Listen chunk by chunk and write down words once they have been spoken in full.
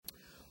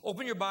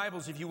Open your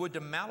Bibles, if you would,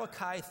 to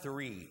Malachi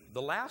 3,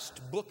 the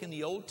last book in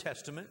the Old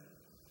Testament.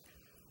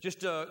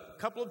 Just a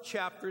couple of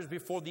chapters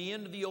before the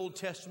end of the Old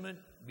Testament,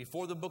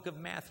 before the book of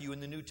Matthew in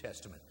the New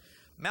Testament.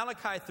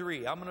 Malachi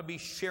 3, I'm going to be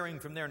sharing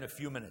from there in a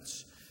few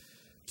minutes.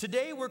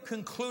 Today we're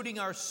concluding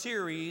our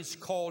series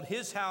called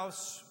His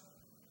House,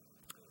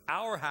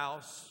 Our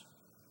House,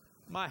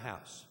 My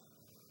House.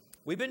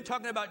 We've been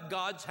talking about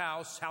God's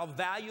house, how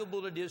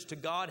valuable it is to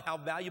God, how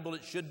valuable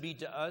it should be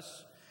to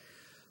us.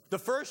 The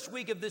first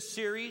week of this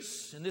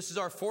series, and this is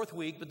our fourth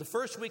week, but the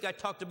first week I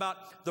talked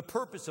about the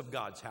purpose of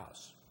God's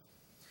house.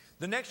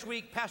 The next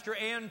week, Pastor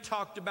Ann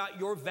talked about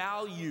your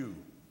value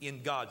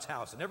in God's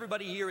house. And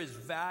everybody here is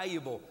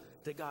valuable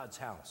to God's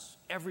house,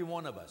 every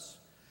one of us.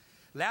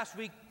 Last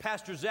week,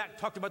 Pastor Zach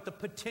talked about the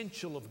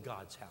potential of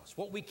God's house,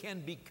 what we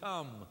can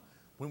become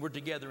when we're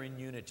together in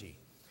unity.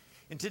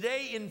 And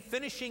today, in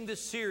finishing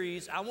this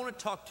series, I want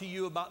to talk to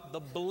you about the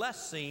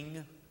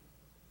blessing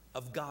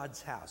of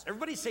God's house.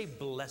 Everybody say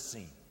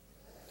blessing.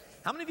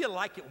 How many of you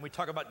like it when we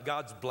talk about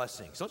God's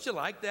blessings? Don't you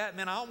like that?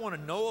 Man, I want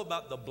to know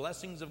about the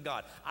blessings of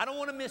God. I don't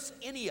want to miss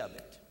any of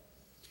it.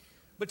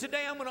 But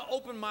today I'm going to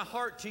open my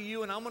heart to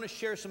you, and I'm going to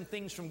share some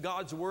things from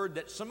God's Word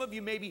that some of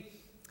you maybe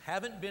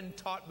haven't been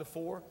taught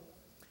before.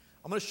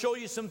 I'm going to show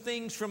you some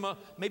things from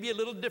maybe a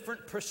little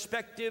different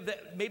perspective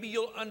that maybe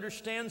you'll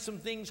understand some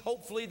things,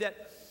 hopefully,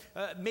 that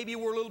maybe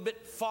were a little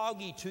bit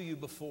foggy to you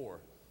before.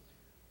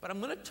 But I'm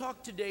going to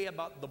talk today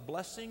about the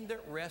blessing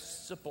that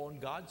rests upon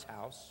God's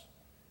house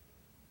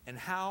and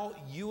how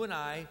you and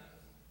I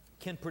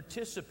can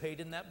participate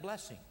in that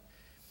blessing.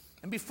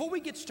 And before we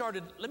get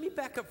started, let me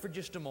back up for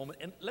just a moment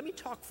and let me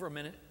talk for a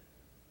minute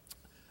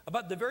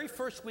about the very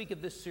first week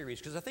of this series,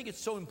 because I think it's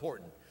so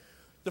important.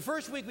 The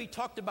first week we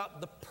talked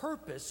about the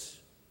purpose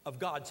of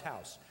God's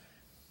house.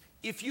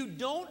 If you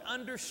don't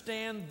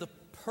understand the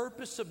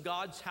purpose of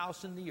God's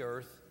house in the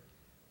earth,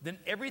 then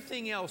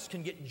everything else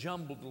can get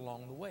jumbled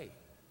along the way.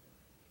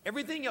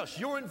 Everything else,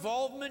 your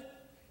involvement,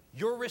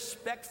 your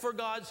respect for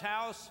God's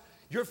house,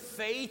 your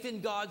faith in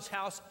God's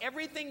house,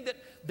 everything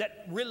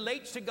that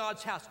relates to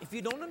God's house, if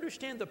you don't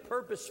understand the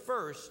purpose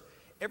first,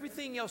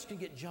 everything else can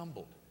get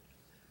jumbled.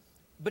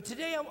 But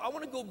today I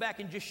want to go back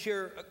and just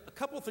share a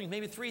couple of things,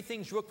 maybe three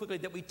things real quickly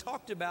that we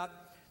talked about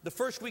the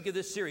first week of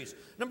this series.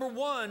 Number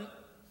one,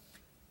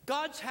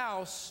 God's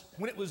house,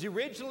 when it was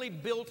originally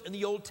built in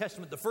the Old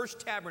Testament, the first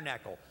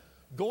tabernacle,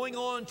 going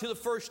on to the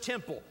first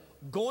temple,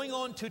 going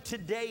on to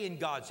today in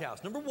God's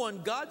house. Number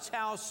one, God's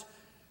house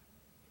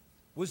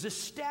was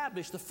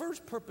established. The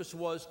first purpose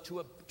was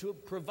to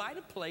provide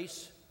a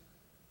place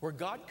where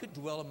God could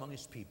dwell among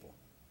His people.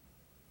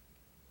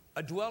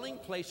 A dwelling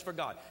place for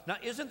God. Now,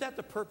 isn't that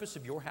the purpose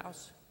of your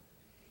house?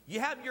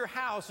 You have your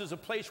house as a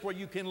place where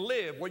you can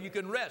live, where you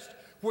can rest,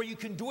 where you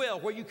can dwell,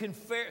 where you can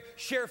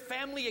share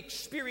family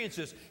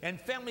experiences and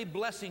family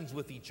blessings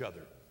with each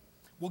other.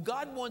 Well,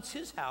 God wants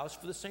His house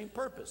for the same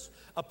purpose.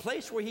 A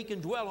place where He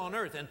can dwell on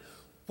earth. And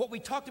what we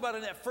talked about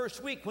in that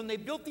first week, when they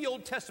built the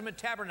Old Testament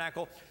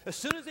tabernacle, as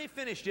soon as they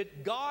finished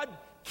it, God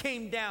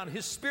came down.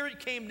 His Spirit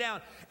came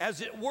down,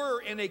 as it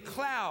were, in a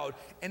cloud.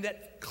 And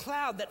that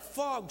cloud, that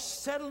fog,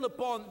 settled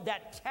upon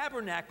that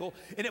tabernacle.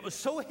 And it was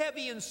so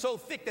heavy and so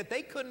thick that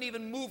they couldn't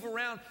even move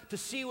around to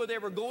see where they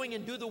were going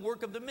and do the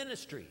work of the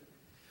ministry.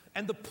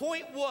 And the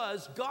point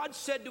was, God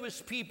said to His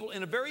people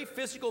in a very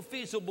physical,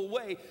 feasible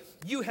way,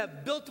 you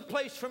have built a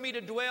place for me to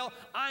dwell.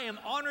 I am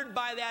honored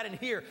by that, and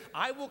here,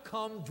 I will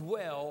come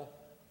dwell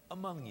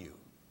among you.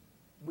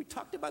 We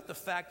talked about the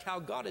fact how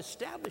God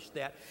established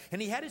that,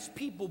 and He had His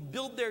people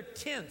build their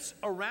tents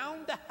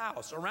around the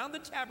house, around the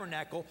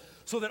tabernacle,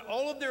 so that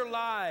all of their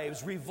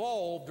lives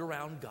revolved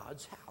around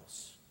God's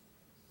house.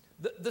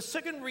 The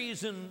second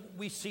reason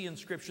we see in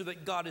Scripture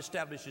that God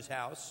established His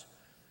house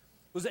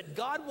was that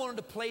God wanted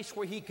a place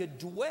where He could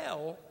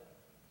dwell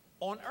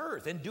on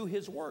earth and do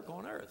His work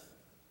on earth.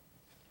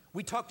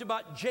 We talked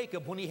about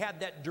Jacob when he had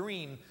that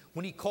dream,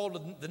 when he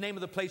called the name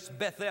of the place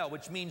Bethel,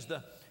 which means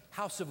the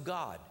house of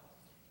God.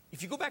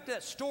 If you go back to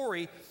that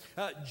story,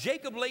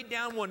 Jacob laid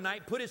down one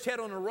night, put his head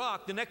on a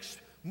rock. The next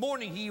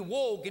morning he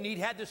awoke and he'd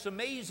had this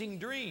amazing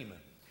dream.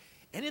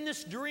 And in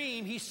this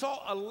dream, he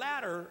saw a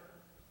ladder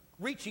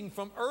reaching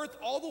from earth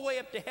all the way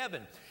up to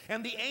heaven.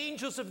 And the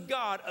angels of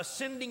God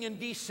ascending and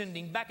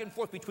descending back and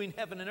forth between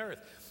heaven and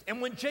earth.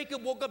 And when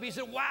Jacob woke up, he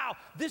said, wow,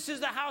 this is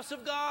the house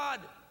of God.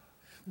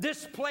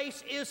 This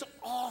place is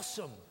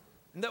awesome.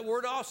 And that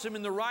word awesome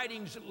in the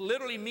writings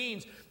literally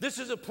means this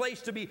is a place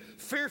to be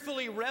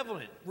fearfully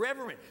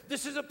reverent.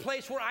 This is a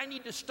place where I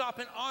need to stop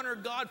and honor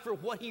God for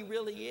what He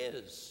really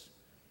is.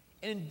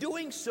 And in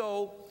doing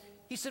so,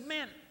 he said,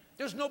 man,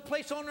 there's no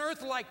place on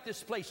earth like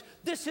this place.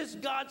 This is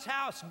God's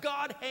house.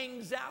 God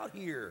hangs out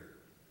here.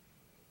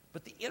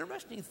 But the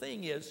interesting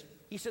thing is,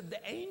 he said the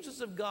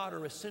angels of God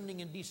are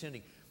ascending and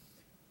descending.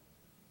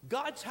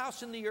 God's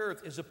house in the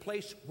earth is a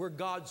place where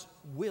God's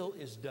will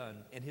is done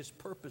and His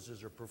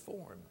purposes are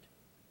performed.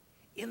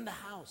 In the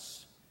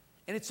house.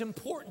 And it's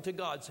important to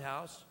God's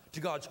house, to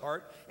God's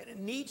heart, and it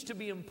needs to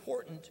be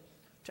important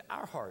to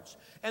our hearts.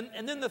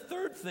 And then the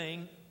third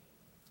thing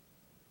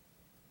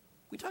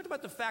We talked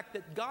about the fact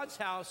that God's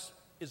house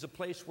is a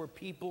place where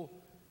people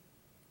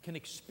can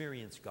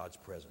experience God's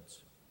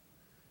presence.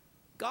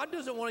 God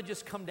doesn't want to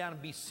just come down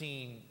and be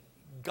seen.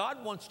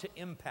 God wants to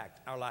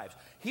impact our lives.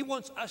 He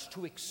wants us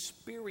to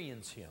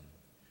experience Him.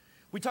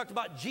 We talked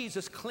about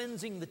Jesus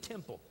cleansing the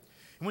temple.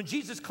 And when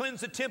Jesus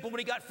cleansed the temple, when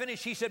He got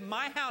finished, He said,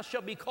 "My house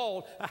shall be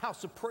called a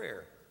house of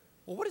prayer."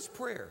 Well, what is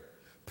prayer?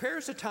 Prayer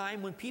is a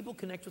time when people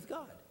connect with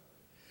God.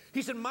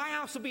 He said, "My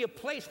house will be a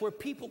place where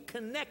people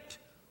connect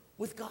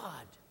with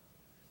God."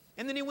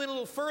 And then He went a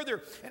little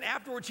further, and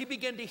afterwards He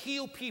began to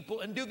heal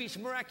people and do these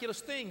miraculous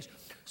things.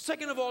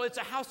 Second of all, it's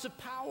a house of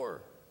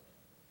power.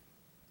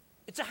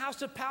 It's a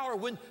house of power.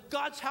 When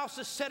God's house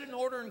is set in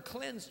order and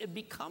cleansed, it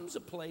becomes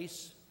a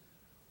place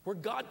where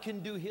God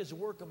can do His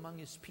work among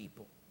His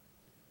people,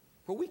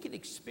 where we can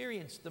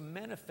experience the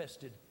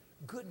manifested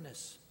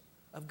goodness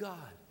of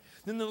God.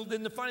 Then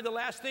finally, the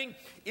last thing,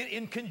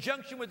 in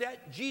conjunction with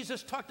that,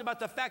 Jesus talked about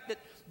the fact that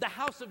the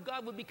house of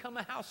God would become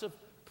a house of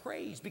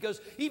praise,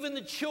 because even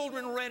the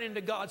children ran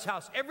into God's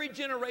house, every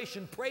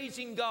generation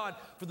praising God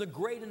for the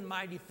great and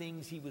mighty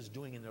things He was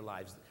doing in their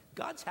lives.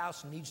 God's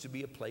house needs to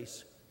be a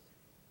place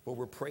where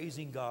we're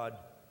praising God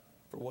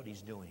for what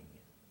He's doing.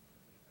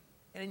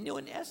 And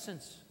in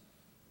essence,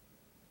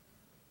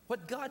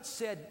 what God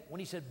said when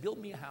He said, "Build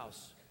me a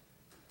house,"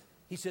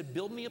 He said,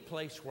 "Build me a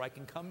place where I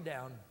can come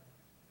down,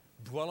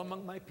 dwell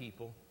among my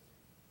people,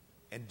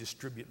 and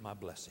distribute my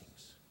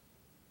blessings.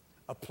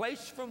 A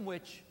place from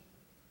which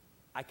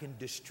I can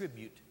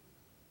distribute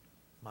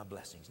my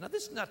blessings." Now,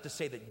 this is not to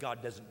say that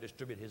God doesn't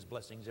distribute His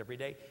blessings every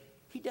day.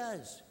 He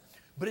does.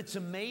 But it's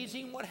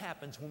amazing what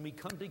happens when we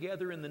come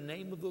together in the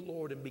name of the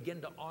Lord and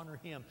begin to honor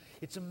Him.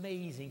 It's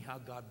amazing how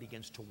God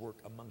begins to work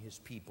among His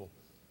people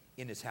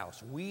in His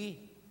house.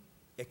 We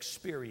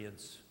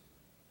experience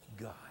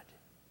God.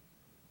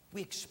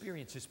 We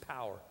experience His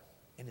power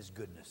and His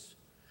goodness.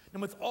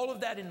 And with all of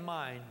that in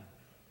mind, I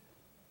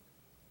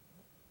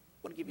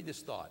want to give you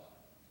this thought.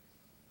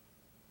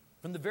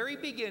 From the very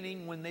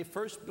beginning, when they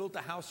first built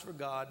a house for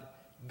God,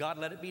 God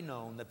let it be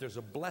known that there's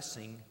a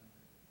blessing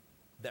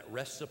that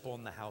rests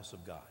upon the house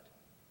of God.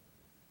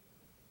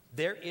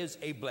 There is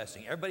a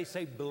blessing. Everybody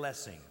say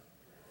blessing.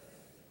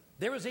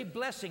 There is a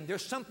blessing.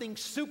 There's something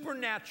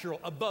supernatural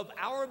above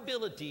our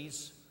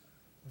abilities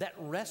that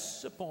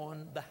rests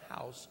upon the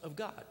house of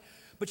God.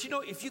 But you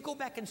know, if you go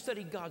back and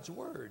study God's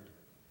Word,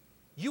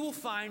 you will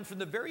find from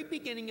the very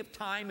beginning of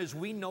time, as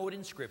we know it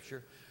in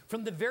Scripture,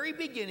 from the very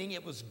beginning,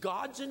 it was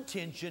God's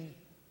intention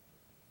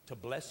to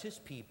bless His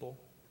people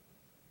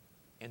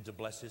and to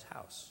bless His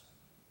house.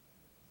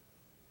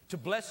 To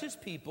bless His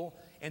people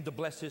and to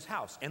bless His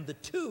house. And the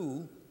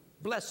two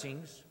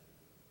blessings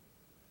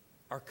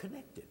are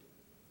connected.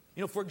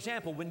 You know, for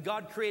example, when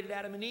God created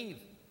Adam and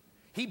Eve,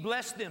 He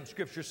blessed them,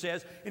 Scripture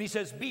says, and He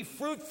says, "Be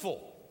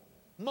fruitful,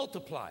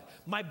 multiply.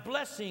 My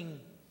blessing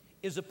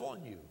is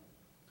upon you."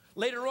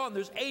 Later on,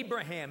 there's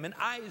Abraham and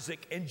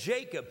Isaac and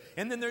Jacob,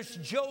 and then there's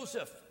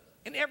Joseph.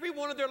 In every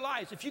one of their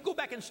lives, if you go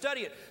back and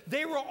study it,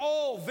 they were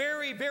all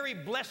very, very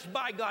blessed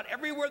by God.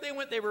 Everywhere they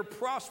went, they were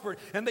prospered,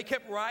 and they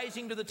kept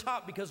rising to the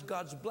top because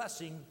God's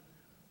blessing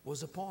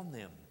was upon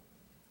them.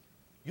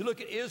 You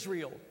look at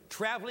Israel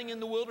traveling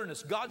in the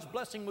wilderness, God's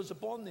blessing was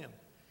upon them.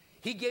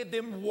 He gave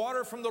them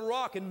water from the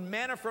rock and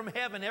manna from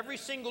heaven every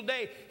single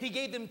day. He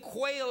gave them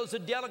quail as a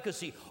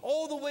delicacy.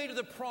 All the way to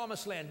the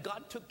promised land,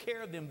 God took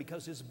care of them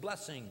because His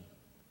blessing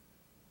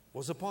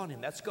was upon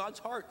Him. That's God's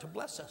heart, to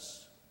bless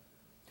us.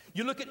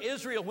 You look at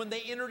Israel when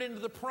they entered into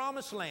the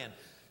promised land.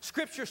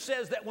 Scripture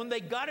says that when they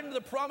got into the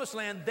promised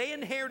land, they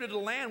inherited a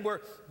land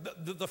where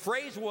the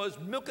phrase was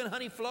milk and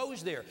honey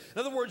flows there. In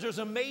other words, there's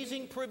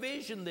amazing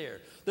provision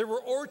there. There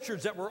were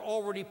orchards that were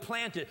already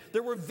planted.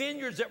 There were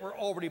vineyards that were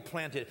already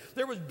planted.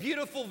 There was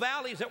beautiful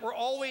valleys that were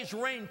always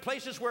rained,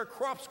 places where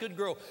crops could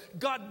grow.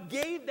 God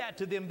gave that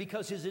to them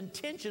because His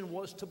intention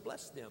was to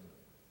bless them.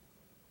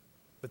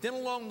 But then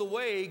along the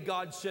way,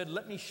 God said,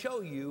 "Let me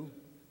show you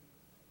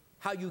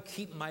how you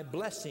keep my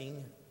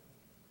blessing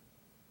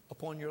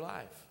upon your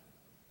life."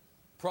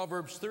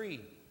 Proverbs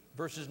 3,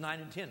 verses 9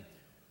 and 10.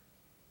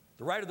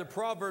 The writer of the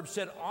Proverbs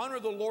said, "Honor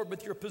the Lord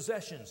with your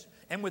possessions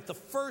and with the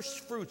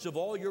first fruits of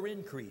all your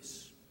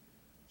increase.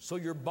 So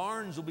your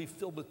barns will be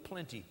filled with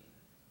plenty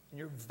and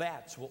your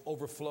vats will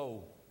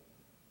overflow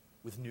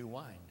with new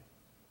wine."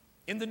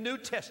 In the New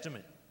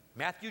Testament,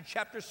 Matthew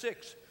chapter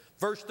 6,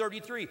 verse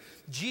 33,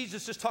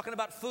 Jesus is talking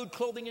about food,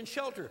 clothing, and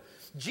shelter.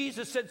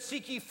 Jesus said,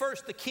 "Seek ye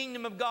first the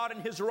kingdom of God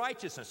and His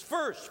righteousness."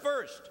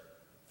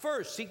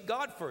 First, seek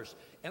God first.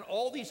 And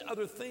all these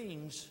other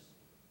things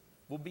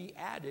will be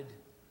added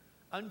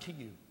unto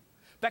you.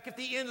 Back at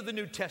the end of the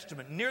New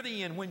Testament, near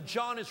the end, when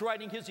John is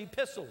writing his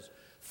epistles,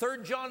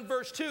 3 John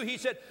verse 2, he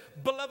said,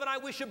 "Beloved, I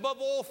wish above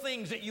all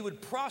things that you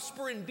would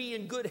prosper and be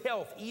in good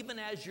health, even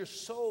as your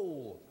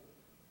soul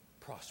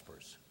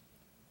prospers."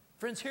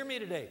 Friends, hear me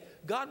today.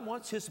 God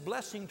wants His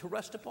blessing to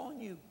rest upon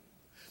you.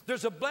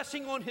 There's a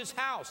blessing on His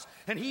house,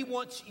 and He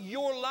wants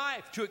your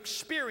life to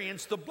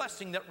experience the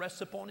blessing that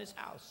rests upon His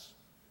house.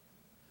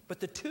 But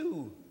the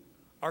two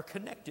are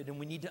connected, and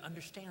we need to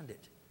understand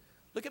it.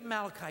 Look at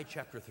Malachi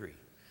chapter 3.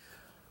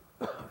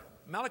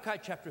 Malachi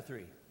chapter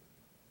 3. I'm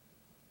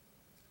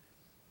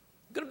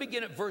going to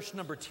begin at verse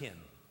number 10.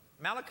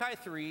 Malachi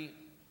 3,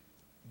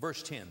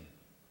 verse 10.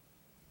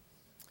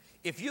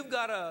 If you've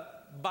got a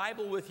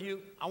Bible with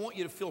you, I want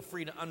you to feel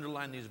free to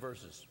underline these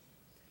verses.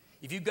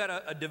 If you've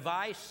got a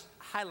device,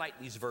 highlight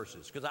these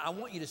verses, because I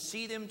want you to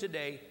see them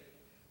today,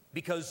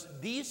 because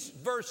these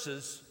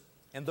verses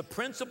and the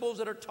principles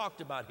that are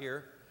talked about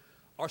here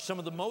are some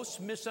of the most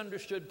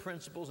misunderstood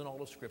principles in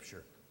all of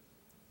Scripture.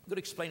 I'm going to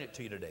explain it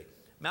to you today.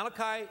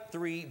 Malachi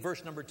 3,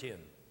 verse number 10.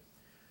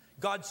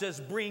 God says,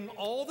 bring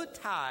all the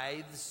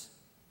tithes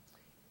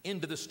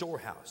into the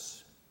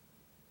storehouse,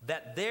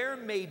 that there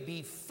may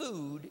be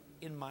food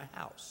in my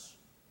house.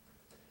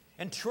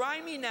 And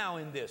try me now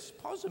in this.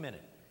 Pause a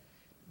minute.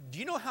 Do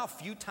you know how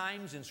few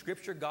times in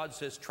Scripture God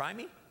says, try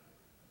me?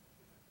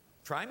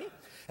 Try me?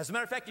 As a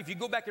matter of fact, if you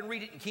go back and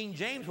read it in King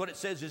James, what it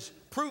says is,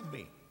 prove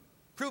me.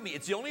 Prove me.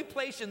 It's the only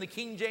place in the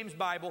King James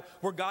Bible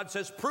where God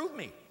says, prove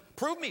me.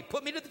 Prove me.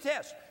 Put me to the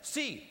test.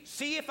 See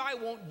if I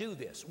won't do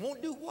this.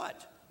 Won't do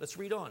what? Let's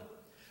read on.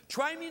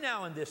 Try me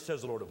now in this,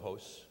 says the Lord of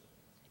hosts,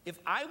 if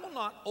I will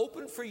not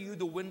open for you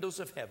the windows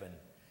of heaven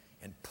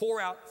and pour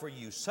out for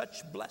you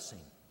such blessing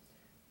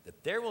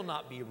that there will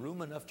not be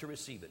room enough to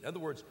receive it. In other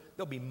words,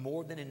 there'll be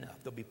more than enough.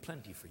 There'll be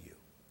plenty for you.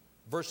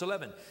 Verse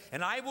 11,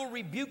 and I will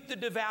rebuke the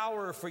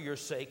devourer for your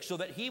sake, so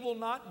that he will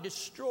not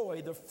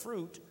destroy the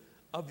fruit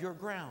of your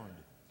ground.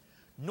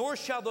 Nor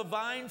shall the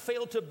vine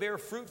fail to bear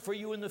fruit for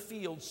you in the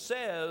field,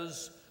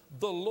 says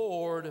the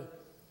Lord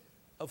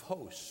of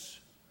hosts.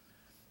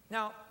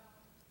 Now,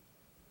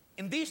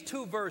 in these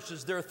two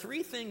verses, there are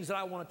three things that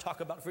I want to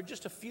talk about for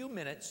just a few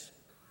minutes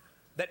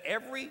that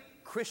every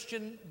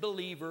Christian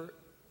believer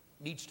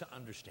needs to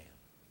understand.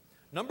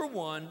 Number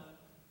one,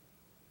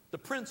 the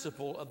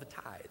principle of the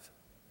tithe.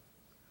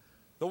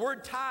 The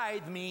word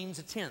tithe means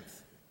a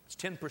tenth. It's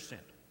 10%.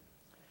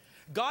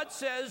 God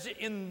says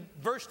in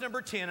verse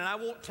number 10, and I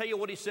won't tell you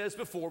what he says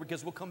before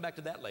because we'll come back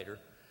to that later.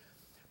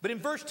 But in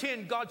verse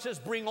 10, God says,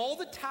 bring all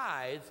the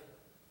tithe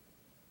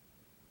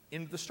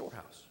into the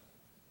storehouse.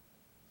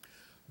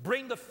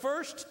 Bring the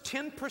first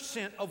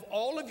 10% of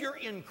all of your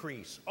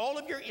increase, all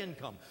of your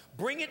income.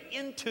 Bring it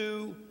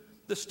into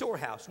the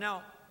storehouse.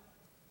 Now,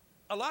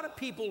 a lot of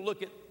people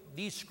look at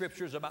these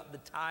scriptures about the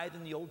tithe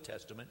in the Old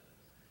Testament,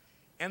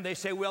 and they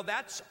say, well,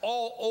 that's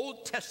all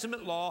Old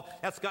Testament law.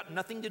 That's got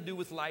nothing to do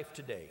with life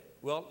today.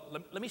 Well,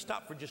 let me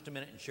stop for just a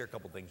minute and share a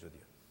couple things with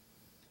you.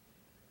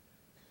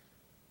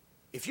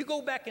 If you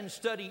go back and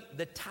study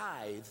the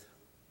tithe,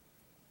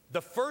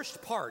 the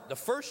first part, the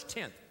first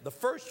tenth, the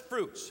first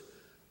fruits,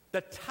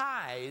 the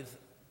tithe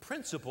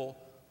principle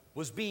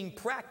was being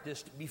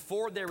practiced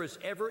before there was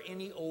ever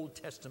any Old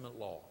Testament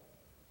law.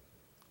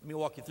 Let me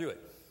walk you through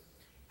it.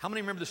 How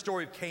many remember the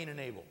story of Cain and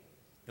Abel?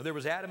 There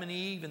was Adam and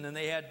Eve, and then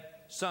they had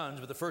sons,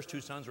 but the first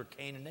two sons were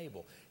Cain and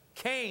Abel.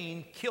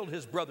 Cain killed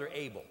his brother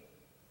Abel.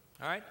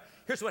 All right?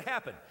 Here's what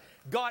happened.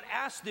 God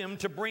asked them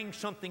to bring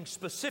something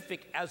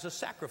specific as a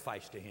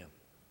sacrifice to him.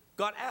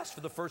 God asked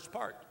for the first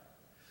part.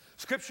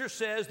 Scripture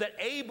says that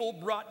Abel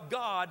brought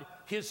God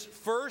his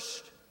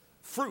first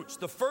fruits,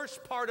 the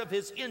first part of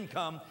his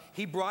income.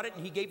 He brought it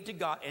and he gave it to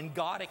God, and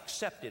God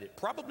accepted it.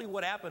 Probably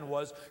what happened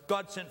was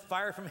God sent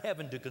fire from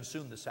heaven to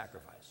consume the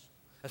sacrifice.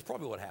 That's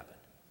probably what happened.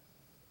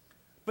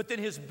 But then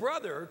his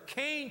brother,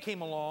 Cain,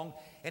 came along,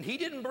 and he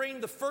didn't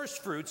bring the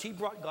first fruits. He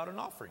brought God an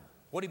offering.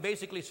 What he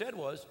basically said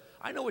was,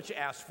 I know what you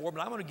asked for,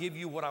 but I'm going to give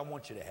you what I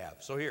want you to have.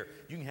 So here,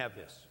 you can have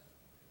this.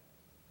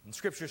 And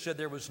Scripture said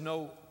there was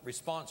no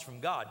response from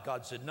God.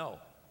 God said no.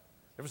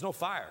 There was no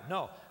fire.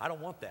 No, I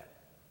don't want that.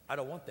 I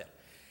don't want that.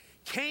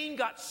 Cain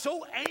got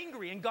so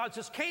angry, and God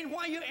says, Cain,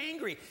 why are you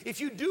angry? If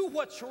you do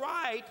what's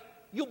right,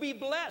 you'll be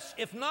blessed.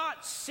 If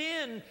not,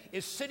 sin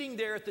is sitting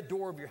there at the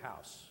door of your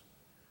house.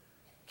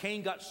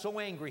 Cain got so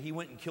angry, he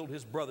went and killed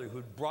his brother who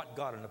had brought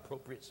God an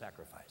appropriate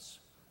sacrifice.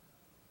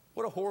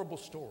 What a horrible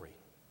story.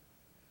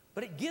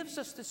 But it gives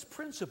us this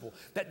principle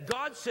that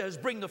God says,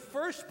 bring the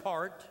first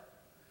part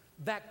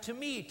back to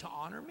me to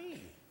honor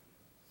me.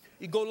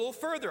 You go a little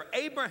further.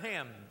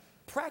 Abraham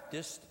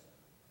practiced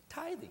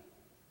tithing.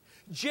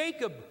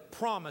 Jacob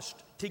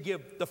promised to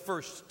give the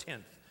first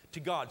tenth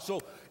to God.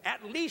 So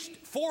at least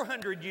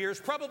 400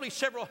 years, probably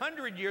several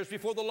hundred years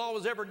before the law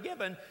was ever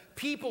given,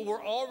 people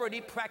were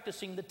already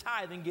practicing the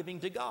tithe and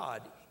giving to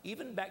God,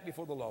 even back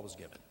before the law was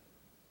given.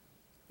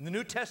 In the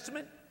New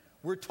Testament,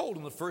 we're told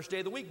on the first day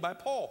of the week by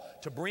Paul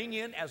to bring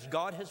in as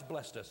God has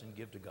blessed us and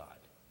give to God.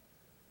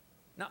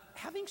 Now,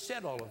 having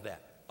said all of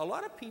that, a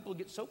lot of people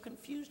get so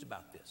confused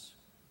about this.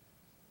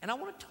 And I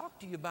want to talk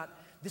to you about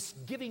this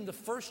giving the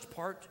first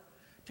part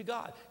to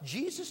God.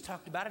 Jesus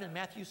talked about it in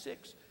Matthew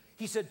 6.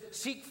 He said,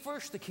 seek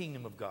first the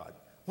kingdom of God.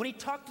 When he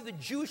talked to the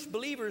Jewish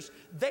believers,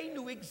 they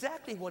knew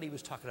exactly what he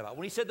was talking about.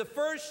 When he said the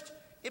first,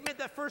 it meant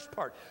that first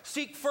part.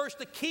 Seek first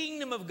the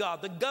kingdom of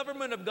God, the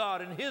government of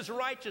God, and his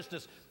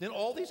righteousness. Then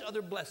all these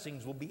other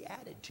blessings will be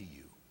added to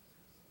you.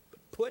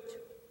 But put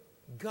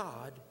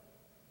God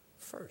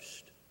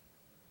first.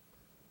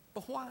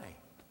 But why?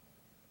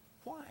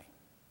 Why?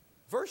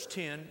 Verse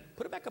 10,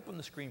 put it back up on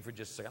the screen for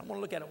just a second. I want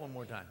to look at it one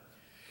more time.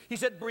 He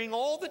said, bring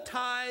all the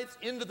tithes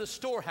into the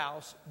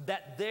storehouse,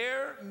 that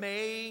there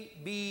may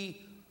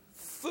be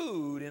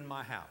food in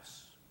my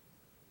house.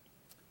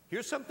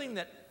 Here's something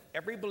that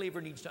every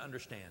believer needs to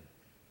understand.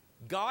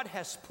 God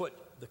has put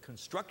the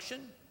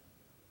construction,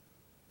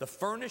 the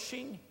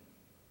furnishing,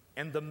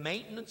 and the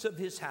maintenance of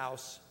his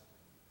house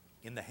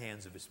in the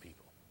hands of his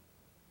people.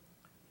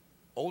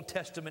 Old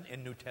Testament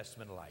and New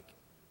Testament alike.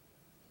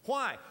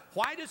 Why?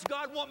 Why does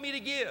God want me to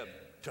give?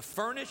 To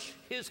furnish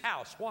his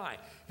house. Why?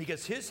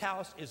 Because his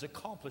house is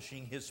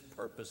accomplishing his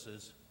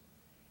purposes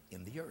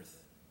in the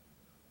earth.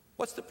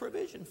 What's the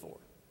provision for?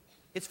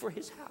 It's for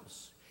his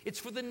house. It's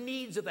for the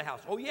needs of the house.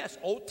 Oh yes,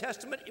 Old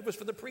Testament, it was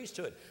for the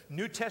priesthood.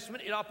 New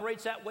Testament, it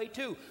operates that way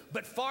too.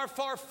 But far,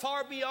 far,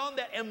 far beyond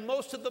that, and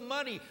most of the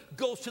money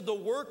goes to the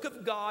work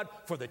of God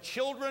for the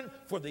children,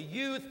 for the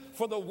youth,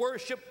 for the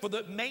worship, for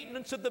the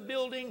maintenance of the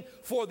building,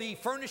 for the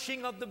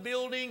furnishing of the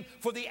building,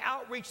 for the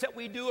outreach that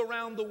we do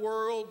around the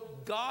world.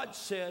 God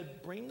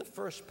said, bring the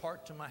first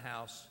part to my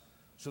house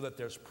so that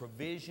there's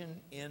provision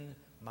in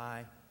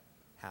my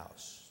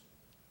house.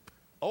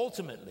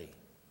 Ultimately,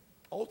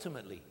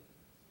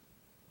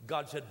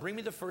 God said, bring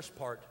me the first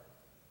part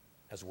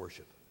as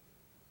worship.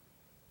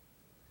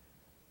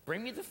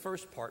 Bring me the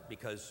first part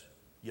because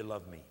you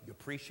love me. You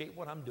appreciate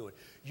what I'm doing.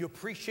 You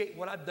appreciate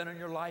what I've done in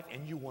your life,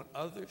 and you want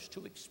others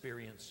to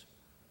experience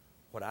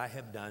what I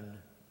have done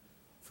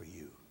for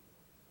you.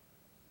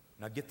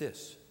 Now get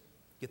this.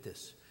 Get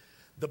this.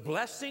 The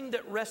blessing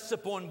that rests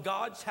upon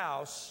God's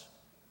house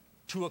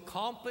to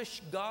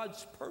accomplish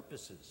God's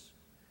purposes,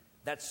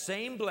 that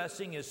same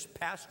blessing is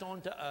passed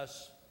on to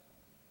us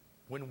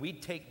when we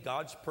take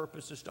God's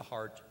purposes to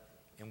heart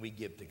and we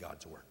give to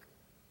God's work.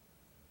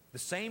 The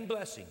same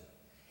blessing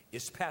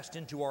is passed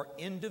into our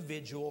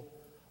individual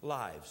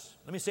lives.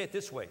 Let me say it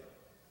this way.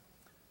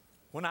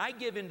 When I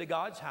give into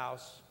God's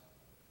house,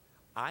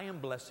 I am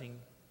blessing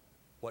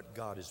what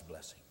God is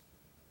blessing.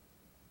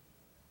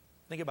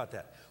 Think about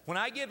that. When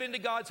I give into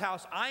God's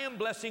house, I am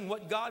blessing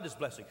what God is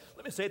blessing.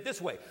 Let me say it this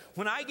way.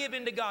 When I give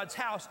into God's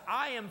house,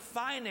 I am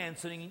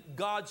financing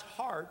God's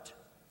heart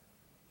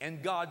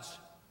and God's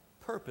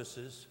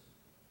purposes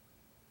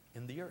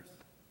in the earth.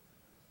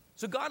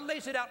 So God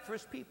lays it out for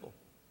his people.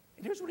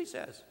 And here's what he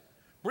says.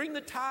 Bring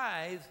the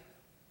tithe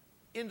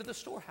into the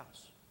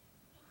storehouse.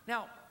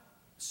 Now,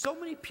 so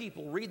many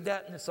people read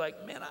that and it's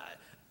like, man,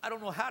 I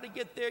don't know how to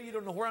get there. You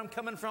don't know where I'm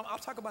coming from. I'll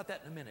talk about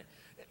that in a minute.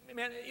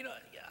 Man, you know,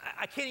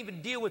 I can't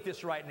even deal with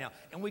this right now.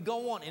 And we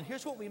go on. And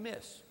here's what we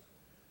miss.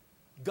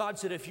 God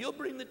said, if you'll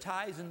bring the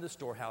tithes into the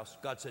storehouse,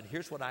 God said,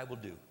 here's what I will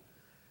do.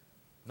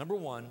 Number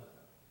one,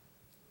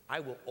 I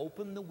will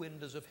open the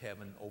windows of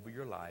heaven over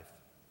your life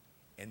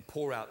and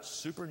pour out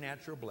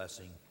supernatural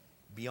blessing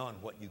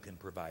beyond what you can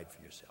provide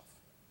for yourself.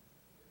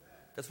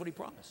 That's what he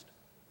promised.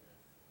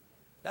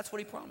 That's what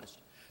he promised.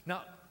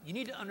 Now, you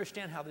need to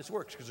understand how this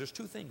works because there's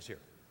two things here.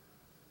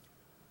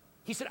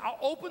 He said, I'll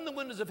open the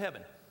windows of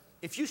heaven.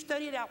 If you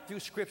study it out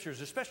through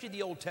scriptures, especially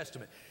the Old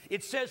Testament,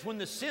 it says when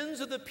the sins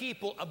of the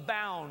people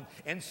abound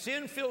and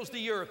sin fills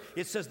the earth,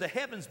 it says the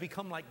heavens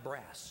become like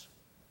brass.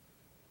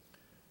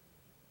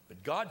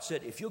 But God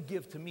said, if you'll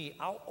give to me,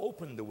 I'll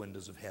open the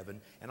windows of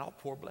heaven and I'll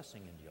pour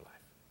blessing into your life.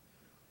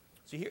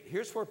 See,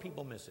 here's where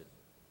people miss it.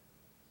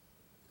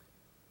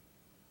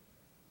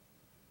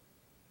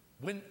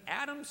 When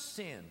Adam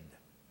sinned,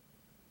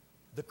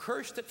 the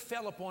curse that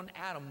fell upon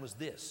Adam was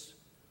this.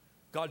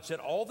 God said,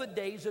 all the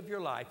days of your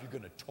life, you're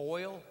going to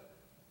toil,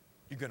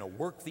 you're going to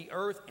work the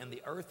earth, and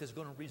the earth is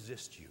going to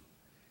resist you.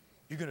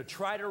 You're going to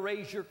try to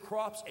raise your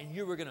crops, and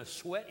you are going to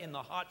sweat in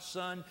the hot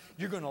sun.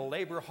 You're going to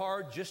labor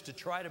hard just to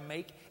try to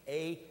make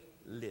a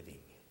living.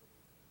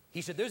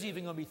 He said, there's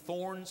even going to be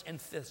thorns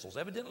and thistles.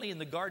 Evidently, in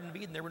the Garden of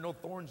Eden, there were no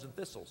thorns and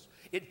thistles.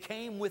 It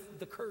came with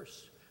the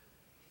curse.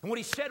 And what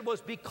he said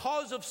was,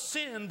 because of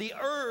sin, the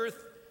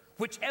earth,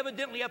 which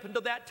evidently up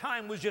until that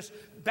time was just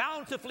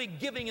bountifully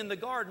giving in the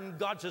garden,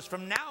 God says,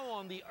 from now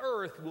on, the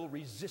earth will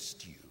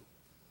resist you.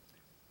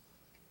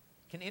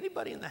 Can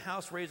anybody in the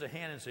house raise a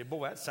hand and say,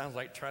 boy, that sounds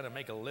like trying to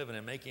make a living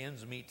and make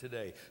ends meet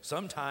today?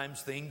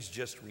 Sometimes things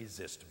just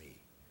resist me.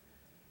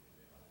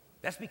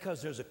 That's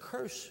because there's a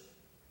curse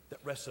that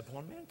rests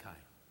upon mankind.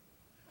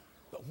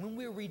 But when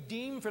we're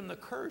redeemed from the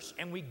curse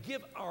and we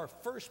give our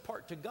first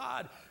part to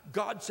God,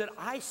 God said,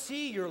 I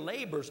see your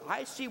labors.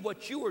 I see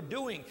what you are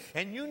doing,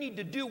 and you need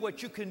to do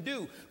what you can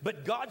do.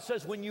 But God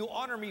says, when you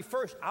honor me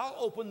first, I'll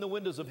open the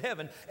windows of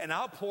heaven and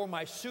I'll pour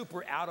my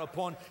super out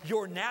upon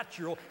your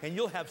natural, and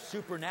you'll have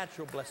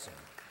supernatural blessing.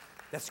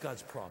 That's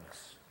God's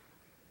promise.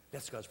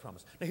 That's God's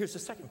promise. Now here's the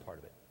second part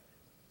of it.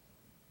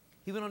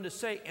 He went on to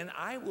say, and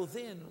I will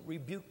then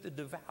rebuke the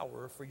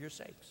devourer for your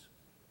sakes.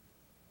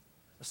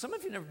 Some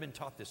of you have never been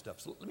taught this stuff,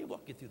 so let me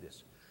walk you through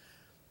this.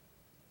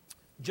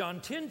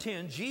 John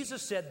 10:10,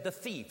 Jesus said, the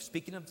thief,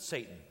 speaking of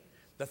Satan,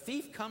 the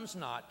thief comes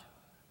not,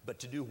 but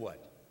to do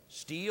what?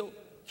 Steal,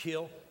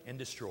 kill, and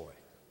destroy.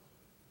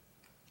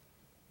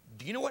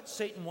 Do you know what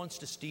Satan wants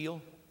to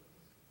steal?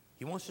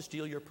 He wants to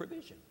steal your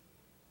provision.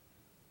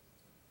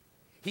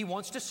 He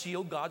wants to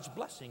seal God's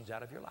blessings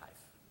out of your life.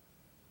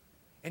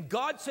 And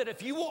God said,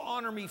 if you will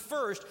honor me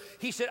first,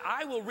 he said,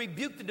 I will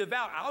rebuke the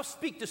devout. I'll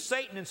speak to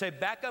Satan and say,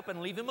 back up and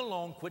leave him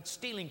alone. Quit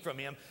stealing from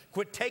him.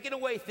 Quit taking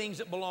away things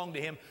that belong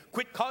to him.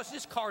 Quit causing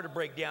his car to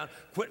break down.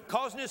 Quit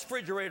causing his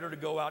refrigerator to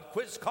go out.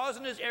 Quit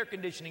causing his air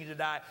conditioning to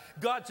die.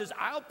 God says,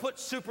 I'll put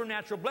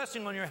supernatural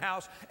blessing on your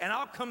house, and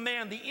I'll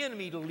command the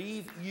enemy to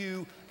leave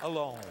you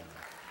alone.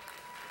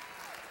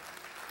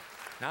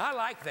 Now, I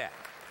like that.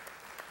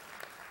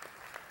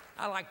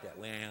 I like that.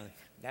 Well,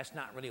 that's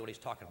not really what he's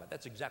talking about.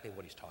 That's exactly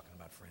what he's talking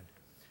about, friend.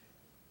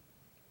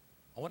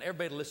 I want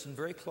everybody to listen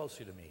very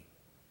closely to me.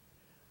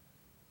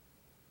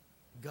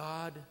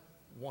 God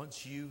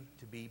wants you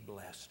to be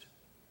blessed.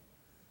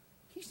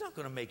 He's not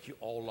going to make you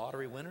all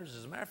lottery winners.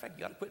 As a matter of fact,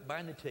 you got to quit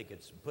buying the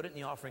tickets and put it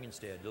in the offering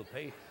instead. You'll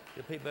pay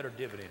better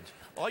dividends.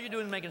 All you're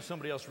doing is making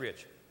somebody else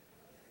rich.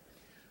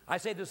 I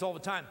say this all the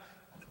time.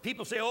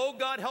 People say, oh,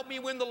 God, help me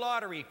win the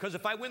lottery, because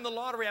if I win the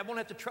lottery, I won't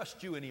have to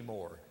trust you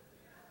anymore.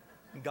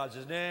 And God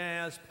says,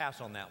 nah, let's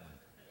pass on that one.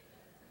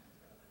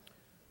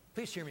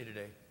 Please hear me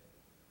today.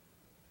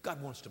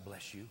 God wants to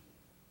bless you.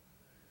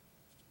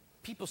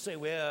 People say,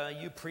 well,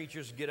 you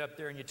preachers get up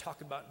there and you talk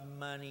about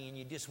money and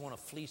you just want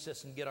to fleece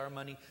us and get our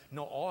money.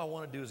 No, all I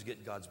want to do is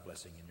get God's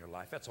blessing in your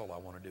life. That's all I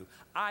want to do.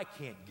 I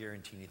can't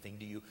guarantee anything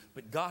to you,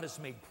 but God has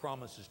made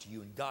promises to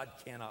you, and God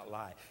cannot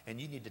lie.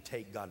 And you need to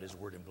take God at his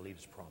word and believe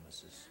his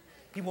promises.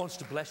 He wants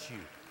to bless you.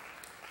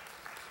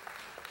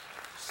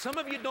 Some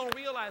of you don't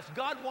realize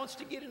God wants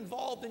to get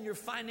involved in your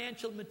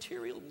financial,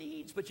 material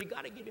needs, but you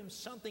got to give him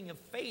something of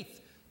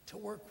faith to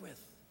work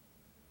with.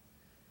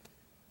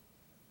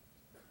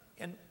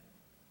 And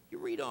you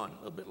read on a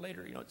little bit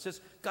later, it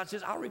says, God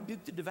says, I'll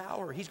rebuke the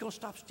devourer. He's going to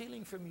stop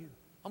stealing from you.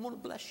 I'm going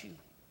to bless you.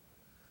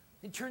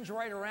 He turns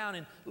right around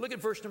and look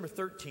at verse number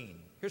 13.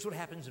 Here's what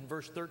happens in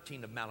verse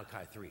 13 of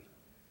Malachi 3.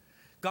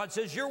 God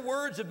says, your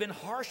words have been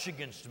harsh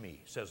against me,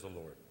 says the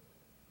Lord.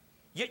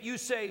 Yet you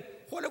say,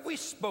 what have we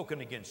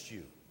spoken against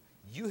you?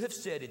 You have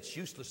said it's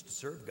useless to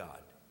serve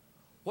God.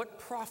 What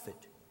profit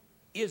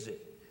is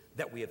it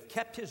that we have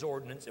kept his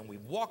ordinance and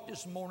we've walked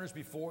as mourners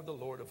before the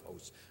Lord of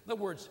hosts? In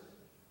other words,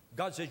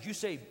 God says, you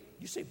say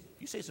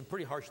some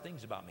pretty harsh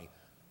things about me.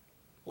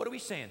 What are we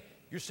saying?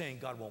 You're saying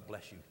God won't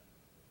bless you.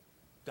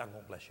 God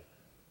won't bless you.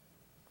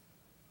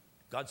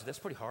 God said, that's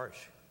pretty harsh.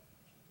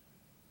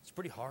 It's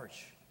pretty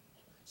harsh.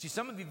 See,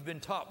 some of you have been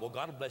taught, well,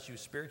 God will bless you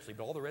spiritually,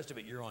 but all the rest of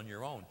it, you're on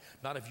your own.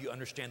 Not if you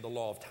understand the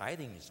law of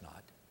tithing is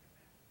not.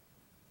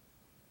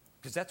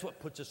 Because that's what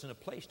puts us in a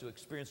place to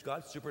experience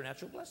God's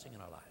supernatural blessing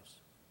in our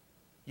lives.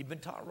 You've been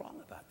taught wrong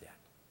about that.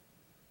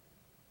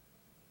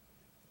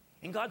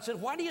 And God said,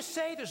 why do you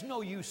say there's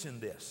no use in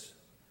this?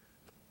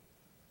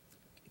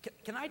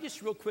 Can I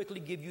just real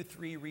quickly give you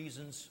 3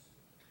 reasons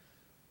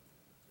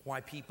why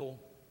people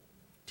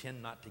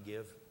tend not to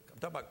give? I'm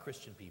talking about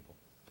Christian people.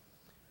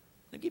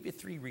 I'll give you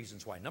 3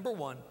 reasons why. Number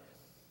 1,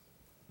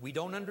 we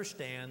don't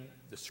understand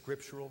the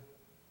scriptural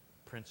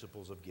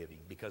principles of giving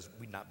because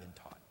we've not been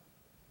taught.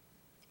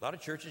 A lot of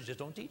churches just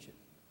don't teach it.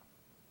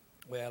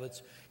 Well,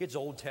 it's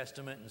Old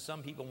Testament, and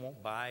some people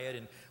won't buy it,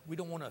 and we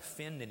don't want to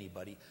offend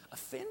anybody.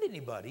 Offend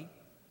anybody?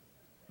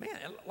 Man,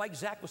 like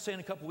Zach was saying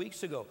a couple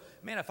weeks ago,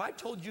 man, if I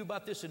told you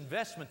about this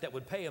investment that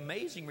would pay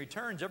amazing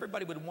returns,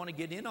 everybody would want to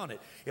get in on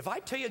it. If I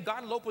tell you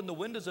God will open the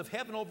windows of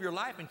heaven over your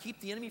life and keep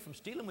the enemy from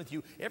stealing with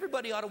you,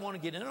 everybody ought to want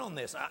to get in on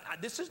this.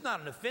 This is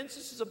not an offense.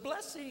 This is a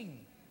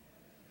blessing.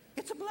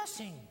 It's a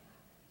blessing.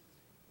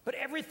 But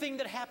everything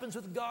that happens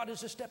with God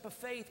is a step of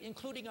faith,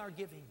 including our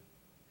giving.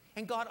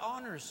 And God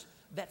honors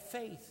that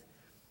faith.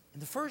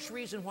 And the first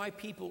reason why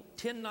people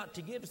tend not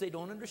to give is they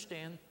don't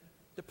understand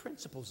the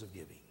principles of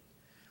giving.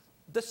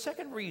 The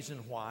second reason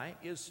why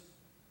is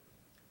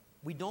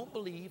we don't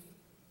believe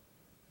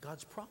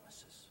God's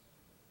promises.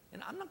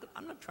 And I'm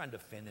not trying to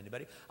offend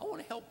anybody. I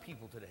want to help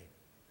people today.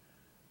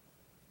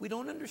 We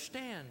don't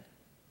understand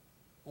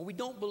or we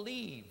don't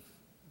believe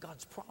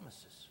God's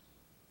promises.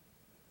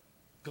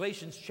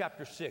 Galatians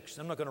chapter 6.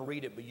 I'm not going to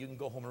read it, but you can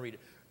go home and read it.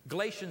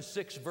 Galatians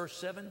 6 verse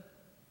 7.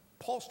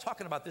 Paul's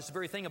talking about this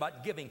very thing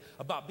about giving,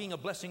 about being a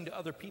blessing to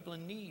other people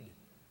in need.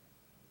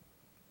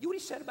 You know what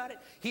he said about it?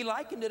 He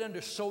likened it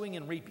under sowing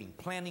and reaping,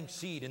 planting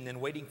seed and then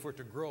waiting for it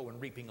to grow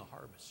and reaping a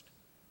harvest.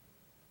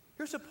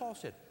 Here's what Paul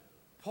said.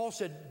 Paul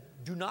said,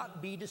 do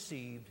not be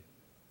deceived.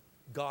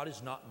 God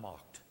is not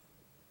mocked.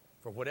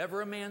 For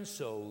whatever a man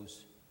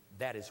sows,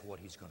 that is what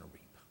he's going to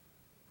reap.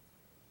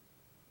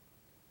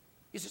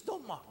 He says,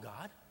 don't mock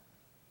God.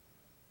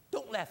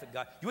 Don't laugh at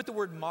God. You know what the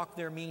word mock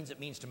there means? It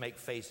means to make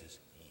faces.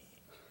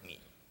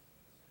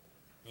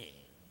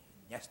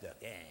 That's stuff.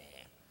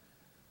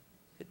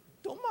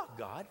 Don't mock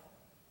God.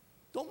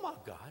 Don't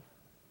mock God.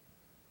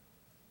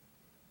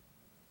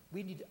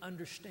 We need to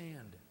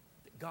understand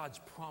that God's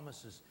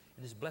promises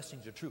and his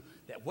blessings are true.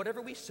 That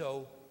whatever we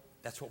sow,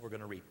 that's what we're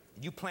going to reap.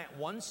 You plant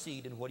one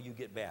seed, and what do you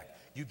get back?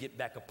 You get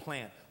back a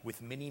plant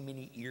with many,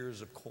 many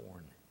ears of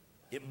corn.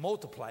 It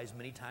multiplies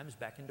many times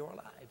back into our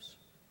lives.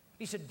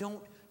 He said,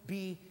 don't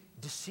be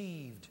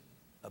deceived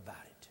about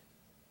it.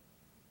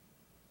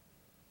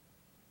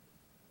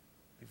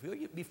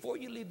 before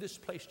you leave this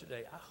place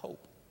today, I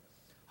hope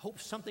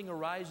something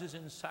arises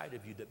inside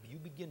of you that you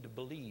begin to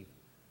believe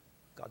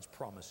God's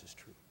promise is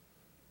true.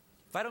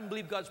 If I don't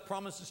believe God's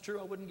promise is true,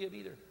 I wouldn't give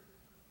either.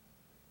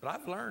 But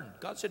I've learned.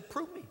 God said,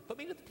 prove me. Put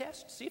me to the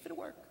test. See if it'll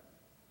work.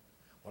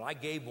 Well, I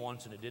gave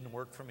once and it didn't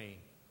work for me.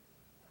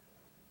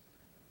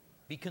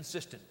 Be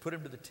consistent. Put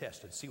him to the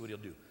test and see what he'll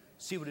do.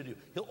 See what he'll do.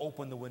 He'll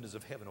open the windows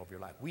of heaven over your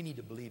life. We need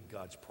to believe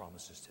God's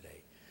promises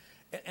today.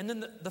 And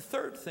then the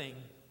third thing,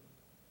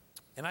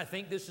 and I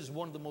think this is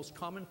one of the most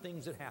common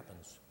things that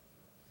happens.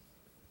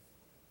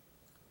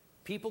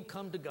 People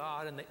come to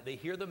God and they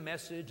hear the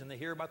message and they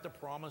hear about the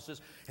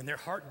promises and their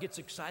heart gets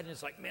excited.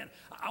 It's like, man,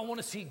 I want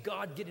to see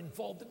God get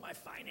involved in my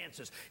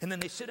finances. And then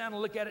they sit down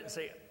and look at it and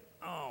say,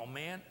 oh,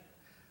 man,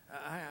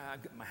 I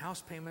got my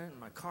house payment and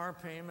my car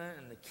payment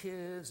and the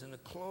kids and the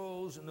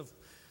clothes and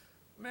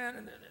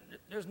man,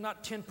 there's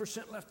not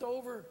 10% left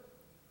over.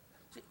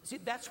 See,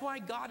 that's why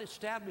God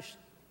established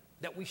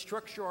that we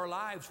structure our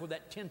lives where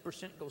that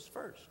 10% goes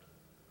first,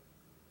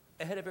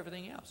 ahead of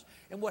everything else.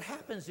 And what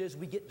happens is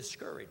we get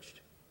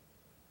discouraged.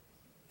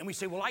 And we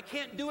say, well, I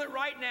can't do it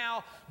right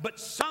now, but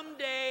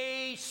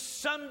someday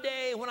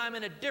when I'm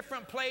in a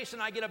different place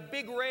and I get a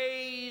big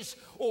raise,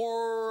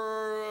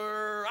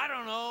 or I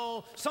don't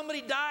know,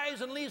 somebody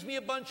dies and leaves me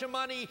a bunch of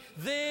money,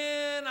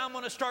 then I'm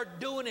going to start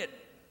doing it.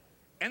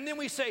 And then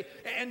we say,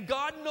 and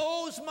God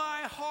knows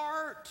my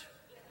heart.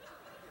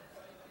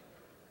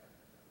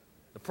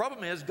 The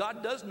problem is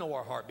God does know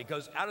our heart,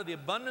 because out of the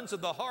abundance of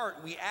the heart,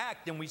 we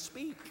act and we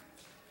speak.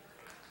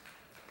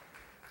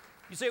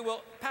 You say,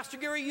 well, Pastor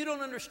Gary, you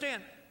don't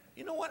understand.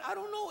 You know what? I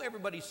don't know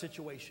everybody's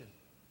situation.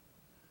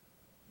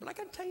 But I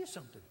got to tell you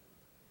something.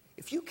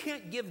 If you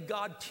can't give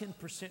God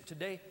 10%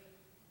 today,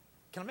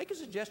 can I make a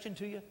suggestion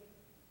to you?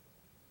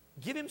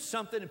 Give him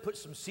something and put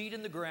some seed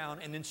in the ground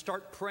and then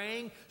start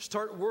praying,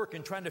 start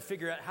working, trying to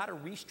figure out how to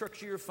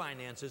restructure your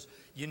finances.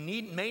 You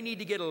may need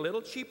to get a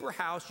little cheaper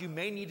house. You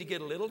may need to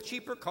get a little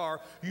cheaper car.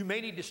 You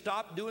may need to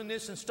stop doing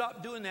this and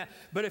stop doing that.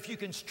 But if you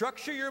can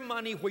structure your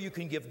money where you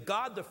can give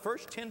God the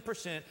first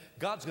 10%,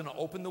 God's going to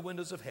open the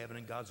windows of heaven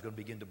and God's going to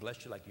begin to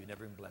bless you like you've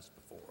never been blessed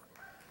before.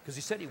 Because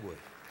he said he would.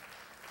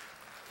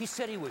 He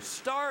said he would.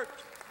 Start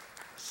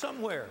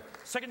somewhere.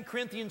 2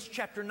 Corinthians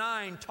chapter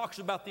 9 talks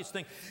about these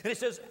things. And it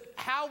says,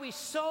 how we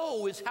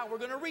sow is how we're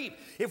going to reap.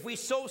 If we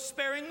sow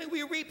sparingly,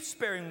 we reap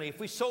sparingly. If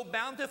we sow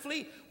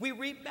bountifully, we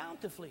reap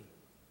bountifully.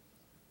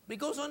 But he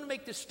goes on to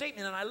make this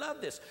statement, and I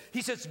love this.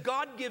 He says,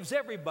 God gives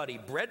everybody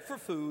bread for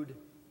food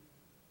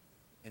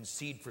and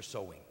seed for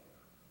sowing.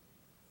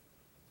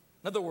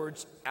 In other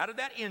words, out of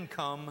that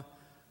income,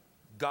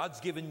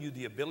 God's given you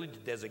the ability to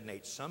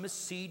designate some as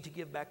seed to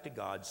give back to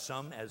God,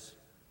 some as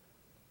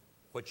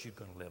what you're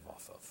going to live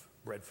off of,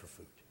 bread for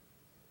food.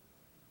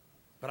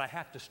 But I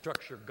have to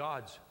structure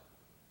God's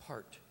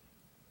part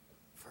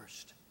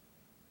first.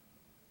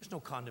 There's no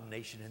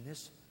condemnation in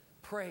this.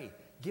 Pray,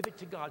 give it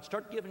to God.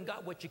 Start giving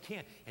God what you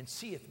can and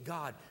see if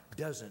God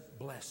doesn't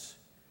bless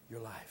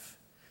your life.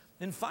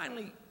 And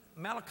finally,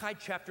 Malachi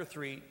chapter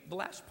 3, the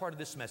last part of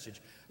this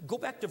message. Go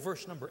back to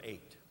verse number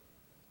 8.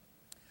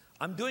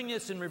 I'm doing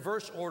this in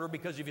reverse order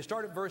because if you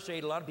start at verse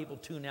 8, a lot of people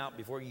tune out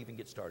before you even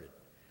get started.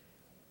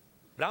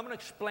 But I'm going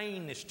to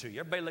explain this to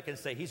you. Everybody look and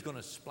say, he's going to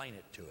explain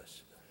it to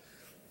us.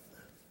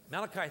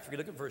 Malachi 3,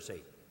 look at verse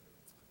 8.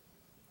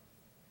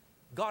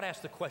 God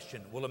asked the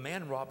question, will a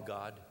man rob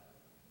God?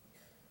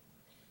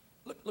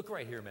 Look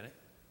right here a minute.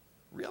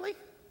 Really?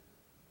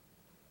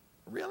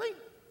 Really?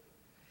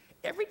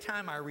 Every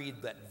time I read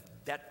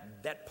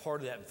that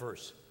part of that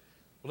verse,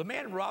 will a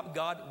man rob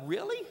God?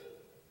 Really?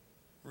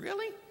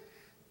 Really?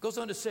 Goes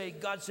on to say,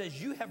 God says,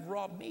 you have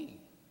robbed me.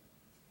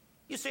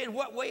 You say, in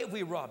what way have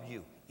we robbed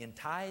you? In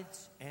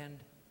tithes and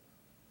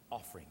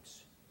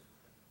offerings.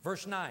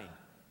 Verse 9,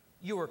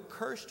 you are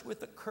cursed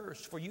with a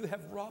curse, for you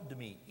have robbed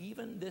me,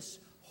 even this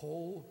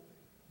whole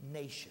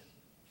nation.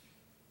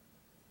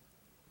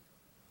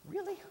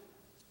 Really?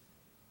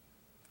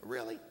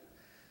 Really?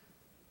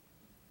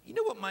 You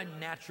know what my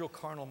natural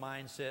carnal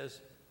mind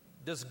says?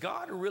 Does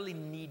God really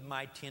need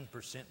my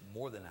 10%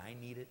 more than I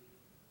need it?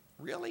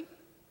 Really?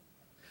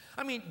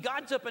 I mean,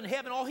 God's up in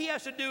heaven. All he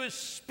has to do is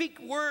speak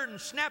word and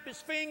snap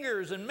his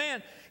fingers. And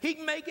man, he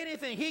can make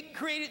anything. He can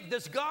create it.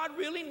 Does God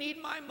really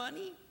need my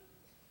money?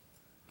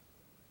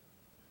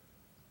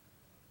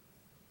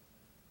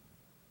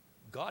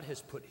 God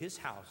has put his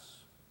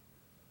house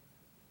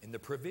and the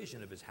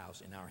provision of his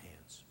house in our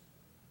hands.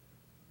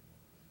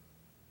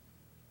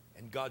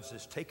 And God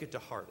says, take it to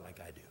heart like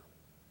I do.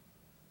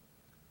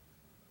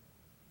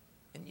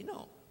 And you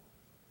know,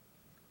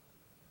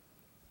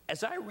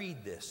 as I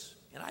read this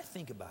and I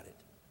think about it,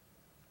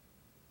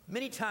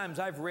 many times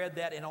I've read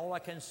that and all I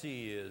can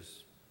see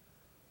is,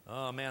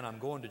 oh man, I'm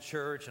going to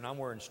church and I'm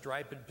wearing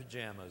striped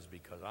pajamas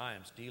because I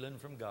am stealing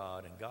from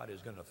God and God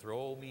is going to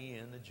throw me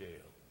in the jail.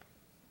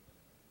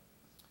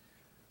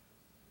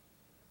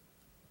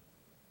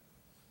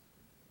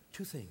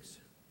 Two things.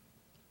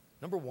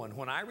 Number one,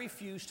 when I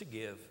refuse to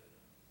give,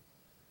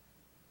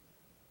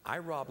 I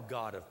rob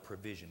God of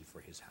provision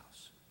for his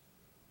house.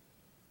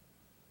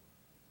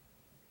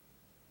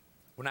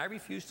 When I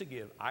refuse to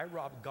give, I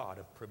rob God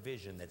of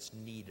provision that's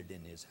needed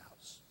in his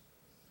house.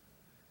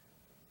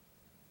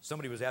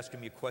 Somebody was asking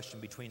me a question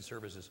between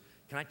services.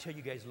 Can I tell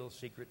you guys a little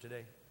secret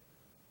today?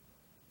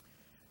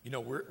 You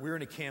know, we're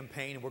in a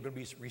campaign and we're going to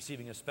be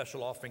receiving a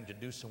special offering to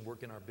do some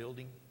work in our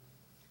building.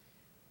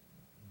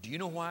 Do you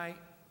know why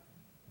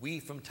we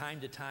from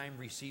time to time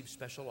receive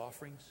special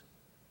offerings?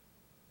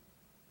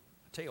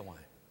 I'll tell you why.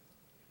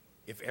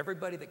 If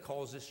everybody that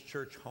calls this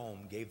church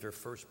home gave their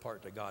first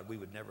part to God, we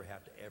would never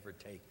have to ever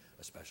take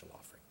a special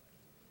offering.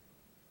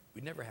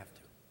 We'd never have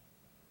to.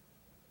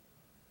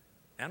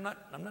 And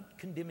I'm not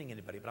condemning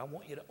anybody, but I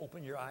want you to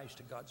open your eyes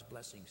to God's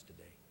blessings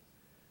today.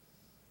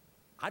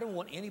 I don't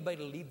want anybody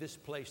to leave this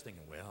place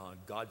thinking, well,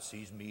 God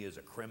sees me as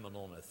a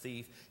criminal and a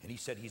thief, and he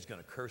said he's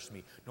going to curse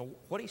me. No,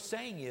 what he's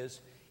saying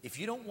is, if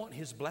you don't want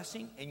his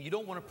blessing and you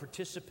don't want to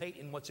participate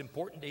in what's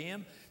important to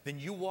him, then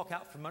you walk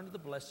out from under the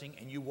blessing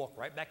and you walk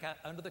right back out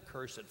under the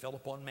curse that fell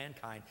upon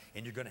mankind,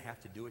 and you're going to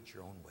have to do it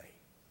your own way.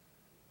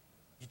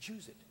 You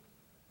choose it.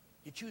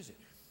 You choose it.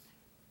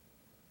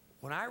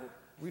 When I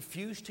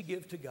refuse to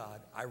give to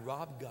God, I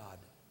rob God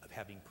of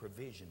having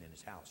provision in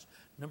his house.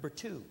 Number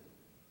two,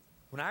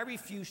 when I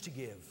refuse to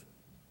give,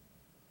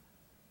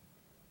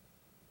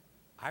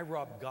 I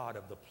rob God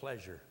of the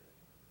pleasure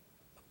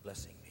of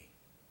blessing me.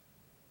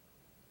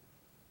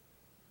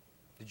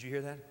 Did you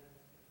hear that?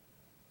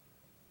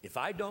 If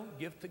I don't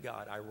give to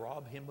God, I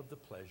rob him of the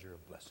pleasure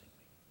of blessing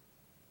me.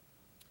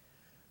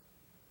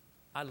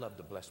 I love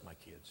to bless my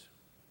kids.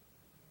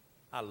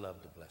 I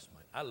love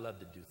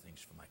to do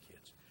things for my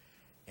kids.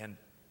 And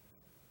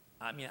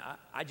I mean,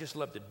 I just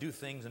love to do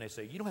things, and they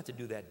say, you don't have to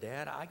do that,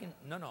 Dad.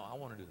 No, I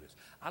want to do this.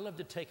 I love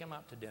to take them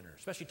out to dinner,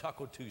 especially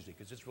Taco Tuesday,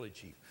 because it's really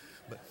cheap.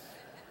 But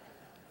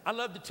I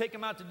love to take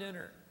them out to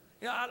dinner.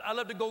 You know, I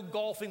love to go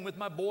golfing with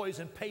my boys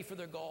and pay for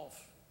their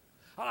golf.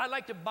 I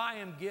like to buy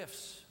them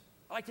gifts.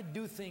 I like to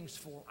do things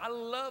for them. I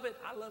love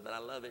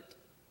it.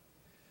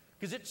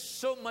 Because it's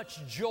so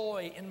much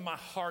joy in my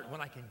heart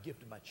when I can give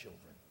to my children.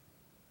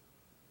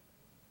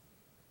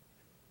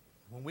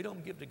 When we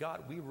don't give to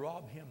God, we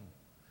rob him.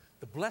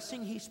 The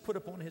blessing he's put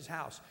upon his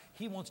house,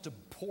 he wants to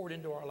pour it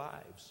into our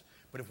lives.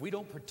 But if we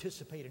don't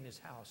participate in his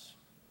house,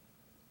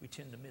 we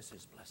tend to miss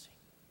his blessing.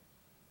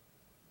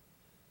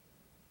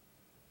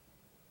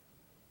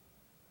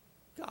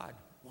 God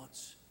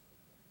wants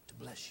to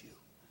bless you.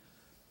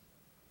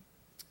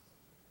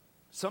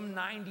 Some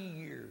 90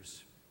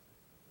 years,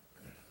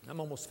 I'm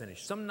almost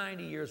finished. Some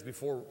 90 years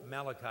before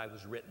Malachi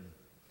was written,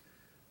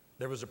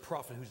 there was a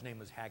prophet whose name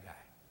was Haggai.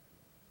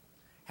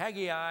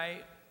 Haggai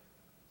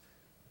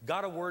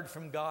got a word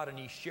from God and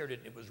he shared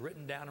it. It was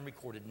written down and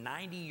recorded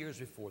 90 years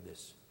before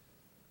this.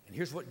 And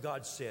here's what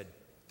God said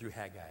through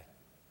Haggai.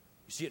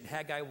 You see it in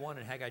Haggai 1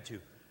 and Haggai 2.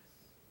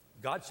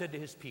 God said to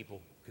his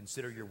people,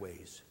 consider your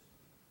ways.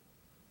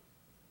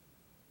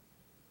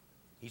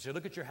 He said,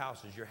 look at your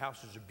houses. Your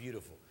houses are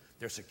beautiful.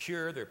 They're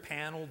secure, they're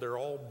paneled, they're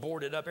all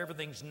boarded up.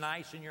 Everything's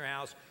nice in your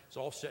house. It's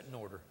all set in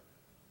order.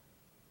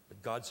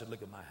 But God said,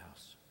 look at my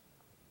house.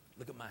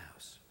 Look at my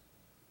house.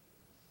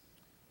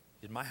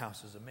 My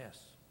house is a mess.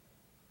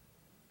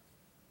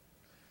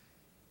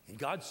 And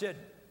God said,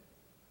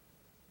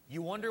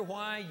 you wonder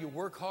why you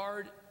work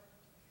hard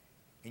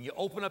and you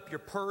open up your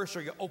purse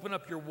or you open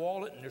up your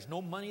wallet and there's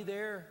no money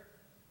there?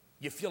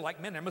 You feel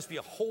like, man, there must be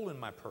a hole in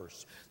my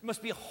purse. There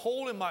must be a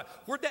hole in my,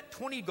 where'd that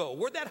 20 go?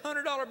 Where'd that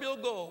 $100 bill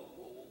go?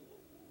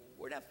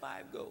 Where'd that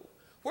 5 go?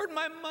 Where'd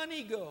my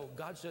money go?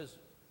 God says,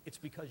 it's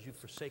because you've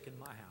forsaken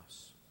my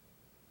house.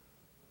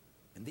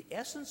 And the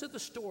essence of the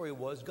story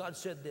was, God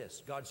said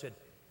this. God said,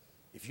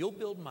 if you'll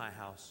build my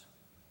house,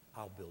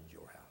 I'll build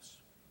your house.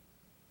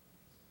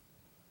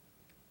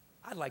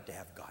 I'd like to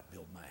have God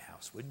build my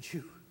house, wouldn't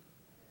you?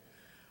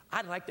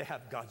 I'd like to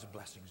have God's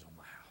blessings on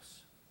my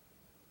house.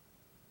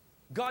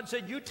 God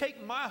said, you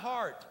take my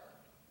heart,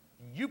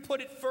 you put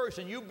it first,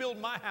 and you build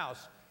my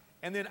house,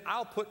 and then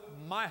I'll put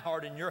my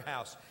heart in your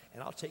house,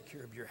 and I'll take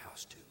care of your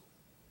house too.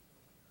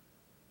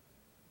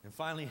 And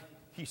finally,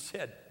 he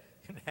said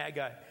in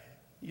Haggai,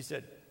 he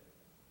said,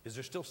 is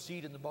there still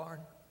seed in the barn?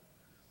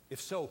 If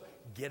so,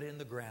 get it in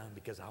the ground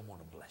because I want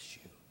to bless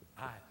you.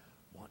 I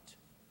want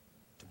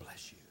to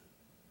bless you.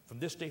 From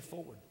this day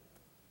forward,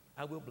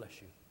 I will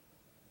bless you.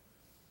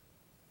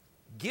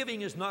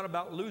 Giving is not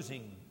about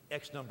losing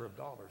X number of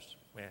dollars.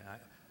 Man,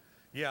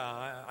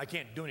 I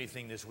can't do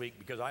anything this week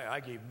because I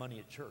gave money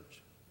at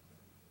church.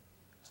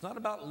 It's not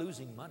about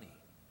losing money.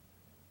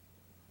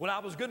 Well, I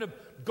was going to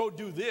go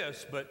do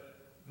this, but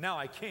now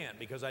I can't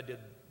because I did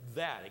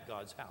that at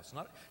God's house.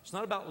 It's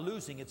not about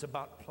losing. It's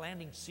about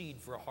planting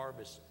seed for a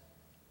harvest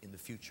in the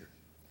future.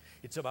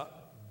 It's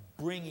about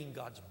bringing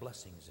God's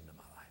blessings into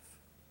my life.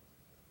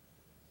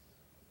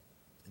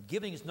 And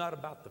giving is not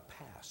about the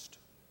past.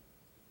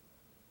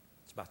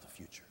 It's about the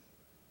future.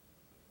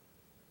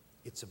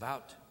 It's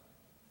about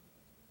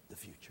the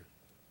future.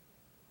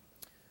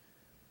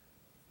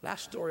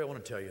 Last story I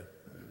want to tell you.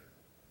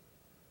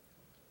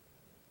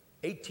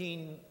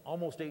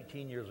 Almost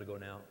 18 years ago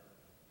now,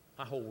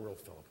 my whole world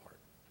fell apart.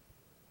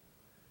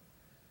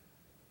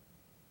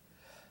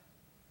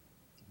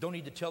 Don't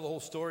need to tell the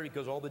whole story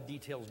because all the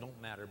details don't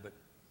matter, but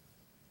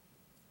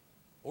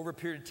over a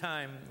period of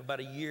time, about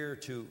a year or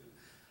two,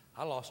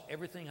 I lost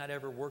everything I'd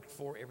ever worked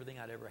for, everything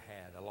I'd ever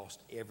had. I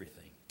lost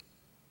everything.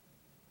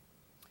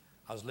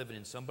 I was living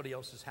in somebody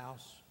else's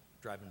house,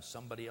 driving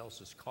somebody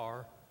else's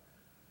car.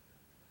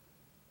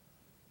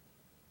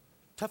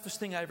 Toughest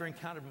thing I ever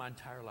encountered in my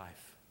entire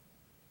life.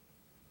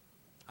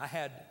 I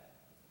had,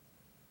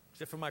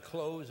 except for my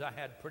clothes, I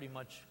had pretty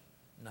much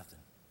nothing.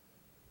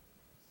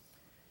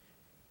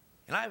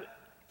 And I,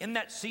 in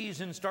that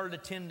season, started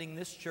attending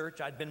this church.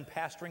 I'd been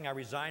pastoring. I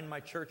resigned my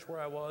church where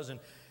I was, and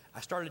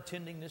I started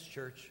attending this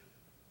church.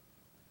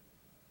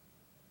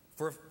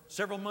 For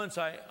several months,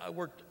 I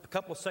worked a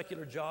couple of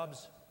secular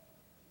jobs. I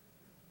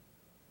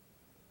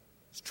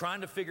was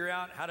trying to figure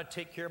out how to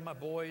take care of my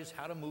boys,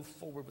 how to move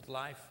forward with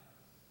life.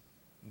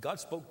 And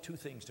God spoke two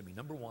things to me.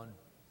 Number one,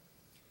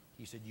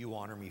 He said, you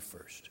honor me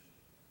first.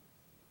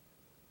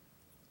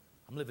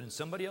 I'm living in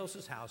somebody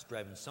else's house,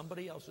 driving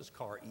somebody else's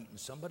car, eating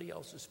somebody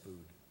else's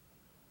food,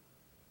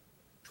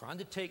 trying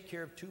to take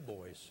care of two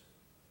boys.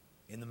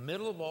 In the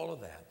middle of all of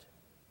that,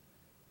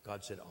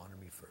 God said, honor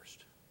me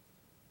first.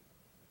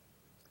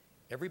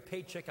 Every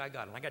paycheck I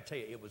got, and I got to tell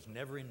you, it was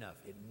never enough.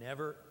 It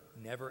never,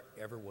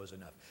 ever was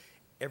enough.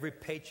 Every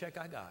paycheck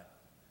I got,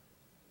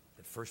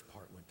 the first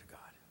part went to God.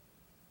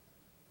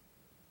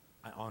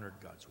 I honored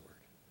God's word.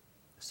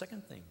 The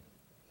second thing,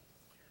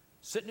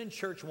 sitting in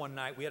church one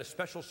night, we had a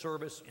special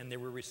service, and they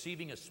were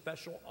receiving a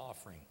special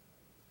offering.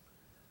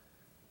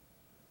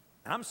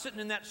 And I'm sitting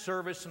in that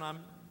service, and I'm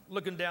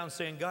looking down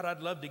saying, God,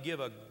 I'd love to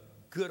give a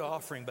good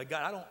offering, but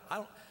God,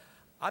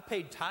 I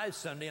paid tithes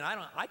Sunday, and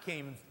I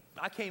can't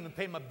even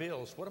pay my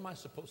bills. What am I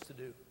supposed to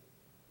do?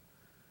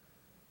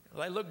 As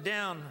I looked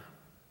down,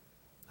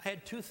 I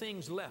had two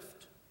things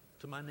left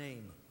to my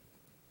name.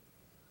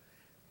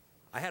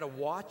 I had a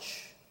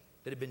watch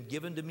that had been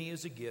given to me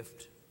as a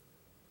gift.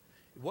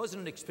 It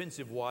wasn't an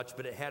expensive watch,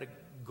 but it had a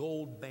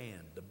gold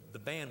band. The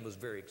band was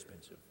very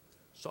expensive.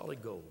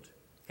 Solid gold,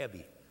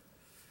 heavy.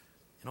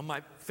 And on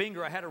my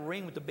finger, I had a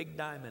ring with a big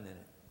diamond in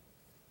it.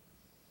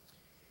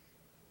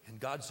 And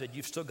God said,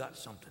 you've still got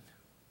something.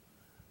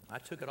 I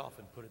took it off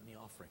and put it in the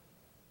offering.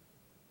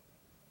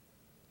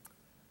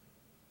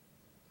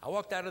 I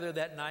walked out of there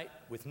that night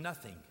with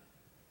nothing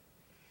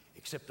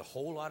except a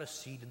whole lot of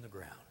seed in the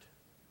ground.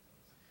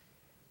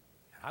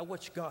 And I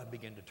watched God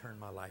begin to turn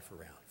my life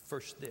around.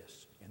 First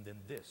this, and then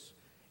this,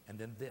 and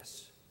then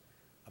this.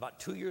 About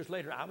 2 years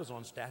later, I was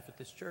on staff at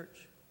this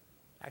church.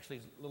 Actually,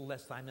 a little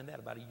less time than that.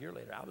 About a year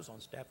later, I was on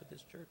staff at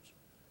this church.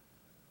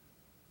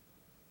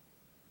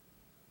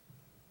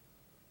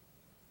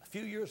 A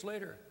few years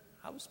later,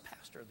 I was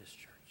pastor of this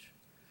church.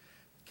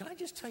 Can I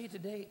just tell you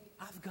today,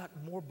 I've got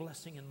more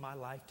blessing in my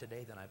life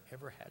today than I've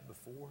ever had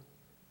before.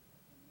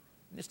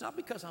 And it's not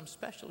because I'm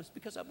special, it's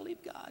because I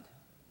believe God.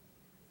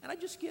 And I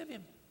just give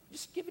Him.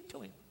 Just give it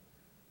to Him.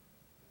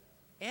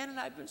 Ann and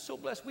I have been so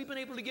blessed. We've been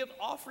able to give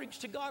offerings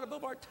to God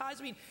above our tithes.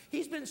 I mean,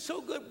 He's been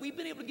so good. We've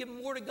been able to give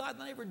more to God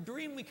than I ever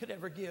dreamed we could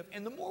ever give.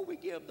 And the more we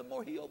give, the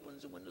more He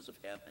opens the windows of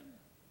heaven.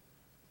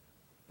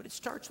 But it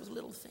starts with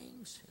little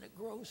things, and it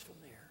grows from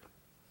there.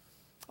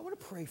 I want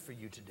to pray for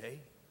you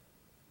today.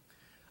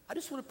 I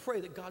just want to pray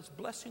that God's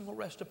blessing will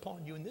rest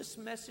upon you, and this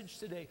message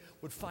today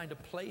would find a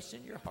place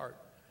in your heart.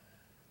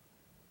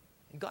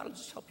 And God will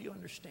just help you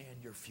understand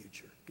your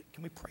future.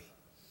 Can we pray?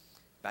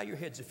 Bow your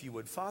heads if you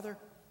would. Father,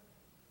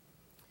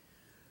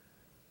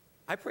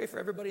 I pray for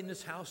everybody in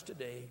this house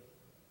today.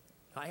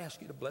 I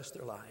ask you to bless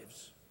their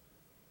lives.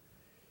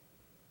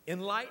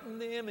 Enlighten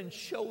them and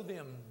show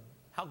them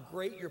how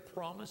great your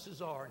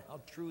promises are and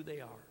how true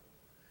they are.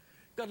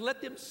 God,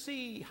 let them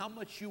see how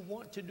much you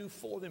want to do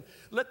for them.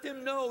 Let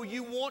them know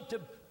you want to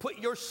put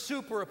your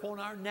super upon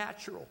our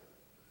natural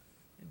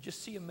and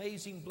just see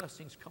amazing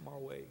blessings come our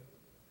way.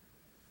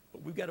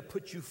 But we've got to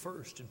put you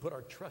first and put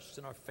our trust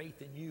and our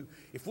faith in you.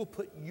 If we'll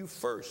put you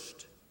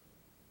first,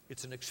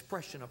 it's an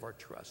expression of our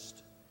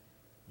trust.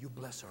 You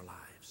bless our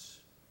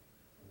lives.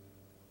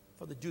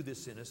 Father, do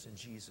this in us in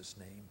Jesus'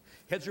 name.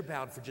 Heads are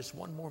bowed for just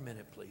one more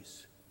minute,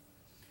 please.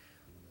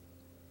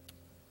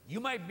 You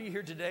might be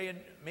here today and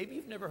maybe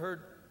you've never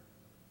heard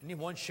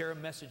anyone share a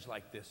message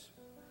like this.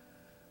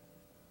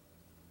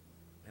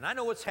 And I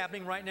know what's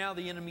happening right now.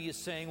 The enemy is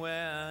saying,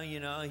 well,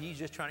 he's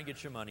just trying to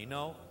get your money.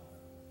 No.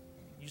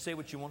 You say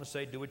what you want to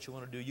say, do what you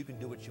want to do. You can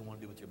do what you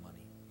want to do with your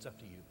money. It's up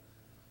to you.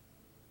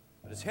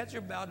 But as heads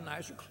are bowed and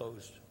eyes are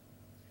closed,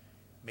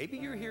 maybe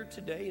you're here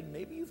today and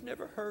maybe you've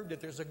never heard that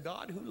there's a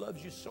God who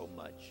loves you so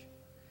much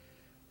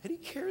that He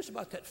cares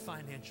about that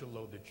financial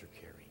load that you're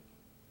carrying.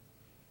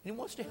 And He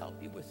wants to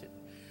help you with it.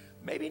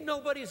 Maybe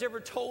nobody's ever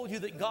told you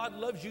that God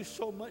loves you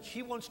so much,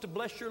 He wants to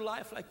bless your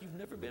life like you've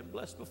never been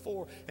blessed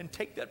before and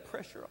take that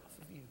pressure off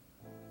of you.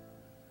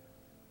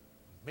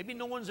 Maybe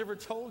no one's ever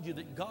told you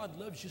that God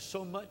loves you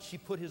so much, He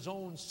put His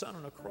own Son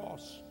on a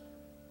cross.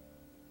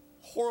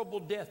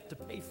 Horrible death to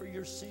pay for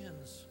your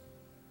sins,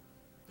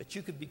 that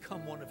you could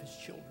become one of His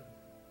children.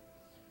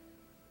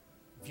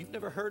 If you've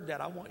never heard that,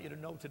 I want you to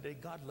know today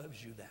God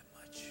loves you that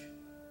much.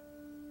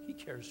 He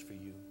cares for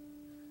you.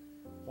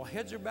 while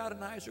heads are bowed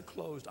and eyes are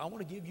closed, I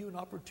want to give you an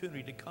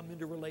opportunity to come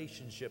into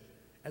relationship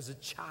as a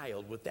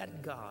child with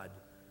that God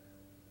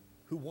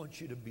who wants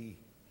you to be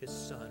His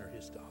son or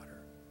His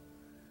daughter.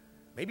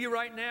 Maybe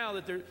right now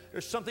that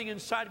there's something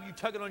inside of you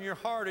tugging on your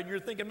heart and you're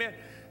thinking, man,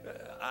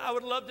 I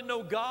would love to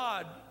know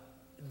God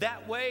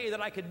that way,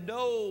 that I could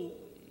know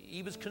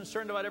He was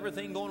concerned about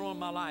everything going on in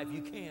my life.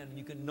 You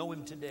can know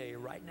Him today,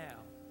 right now.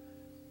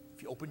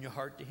 If you open your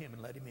heart to Him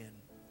and let Him in.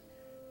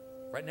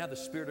 Right now, the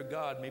Spirit of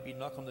God may be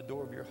knocking on the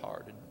door of your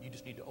heart, and you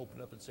just need to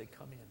open up and say,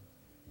 come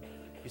in.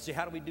 You say,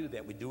 how do we do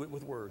that? We do it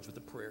with words, with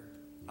a prayer.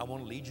 I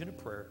want to lead you in a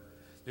prayer.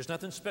 There's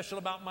nothing special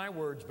about my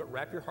words, but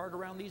wrap your heart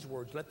around these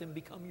words. Let them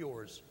become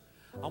yours.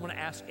 I'm going to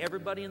ask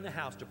everybody in the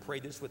house to pray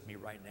this with me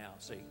right now.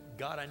 Say,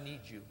 God, I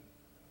need you.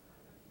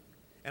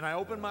 And I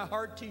open my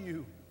heart to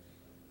you.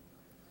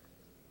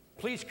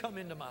 Please come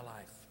into my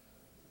life.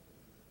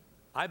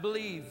 I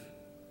believe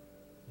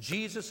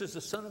Jesus is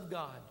the Son of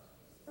God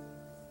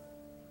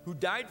who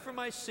died for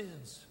my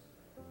sins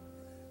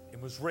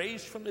and was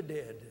raised from the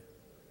dead.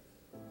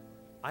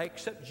 I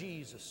accept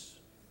Jesus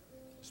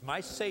as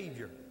my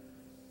Savior.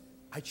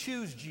 I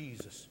choose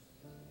Jesus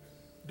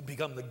to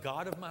become the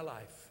God of my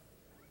life.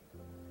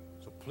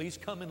 So please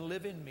come and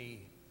live in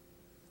me.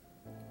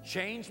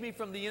 Change me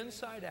from the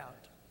inside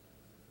out.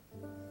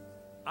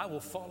 I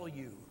will follow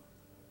you.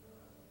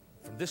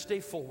 From this day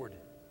forward,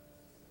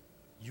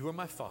 you are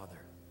my Father,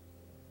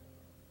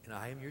 and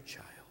I am your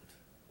child.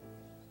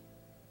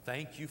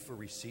 Thank you for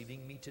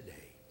receiving me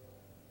today.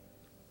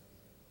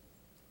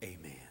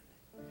 Amen.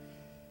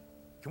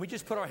 Can we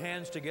just put our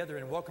hands together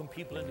and welcome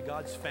people into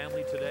God's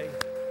family today?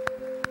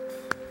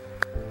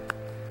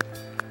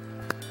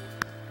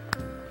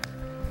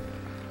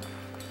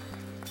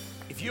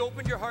 If you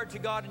opened your heart to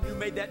God and you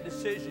made that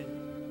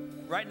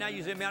decision, right now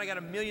you say, man, I got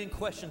a million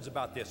questions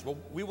about this. Well,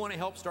 we want to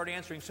help start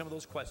answering some of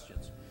those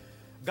questions.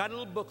 Got a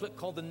little booklet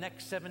called The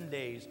Next 7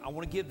 Days. I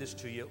want to give this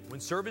to you. When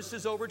service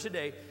is over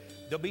today,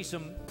 there'll be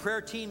some prayer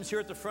teams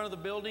here at the front of the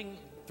building,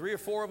 3 or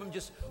 4 of them.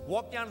 Just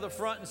walk down to the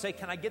front and say,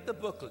 can I get the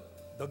booklet?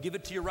 They'll give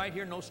it to you right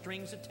here, no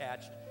strings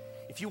attached.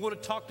 If you want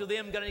to talk to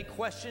them, got any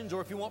questions, or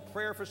if you want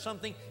prayer for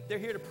something, they're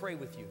here to pray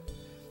with you.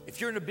 If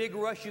you're in a big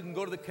rush, you can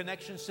go to the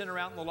Connection Center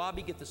out in the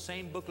lobby, get the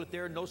same booklet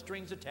there, no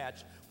strings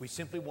attached. We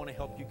simply want to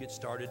help you get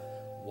started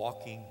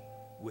walking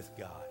with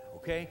God,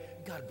 okay?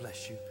 God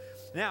bless you.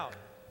 Now,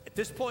 at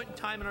this point in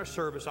time in our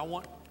service, I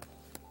want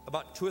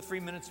about 2 or 3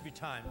 minutes of your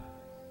time.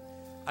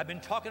 I've been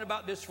talking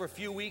about this for a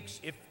few weeks.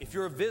 If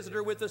you're a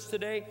visitor with us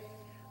today,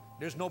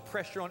 there's no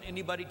pressure on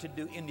anybody to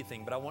do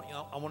anything, but I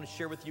want to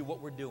share with you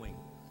what we're doing.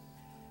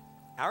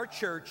 Our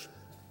church,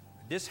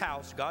 this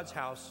house, God's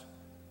house,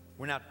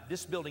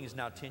 this building is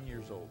now 10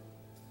 years old.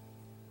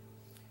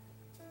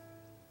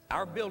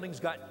 Our building's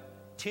got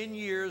 10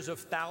 years of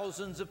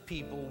thousands of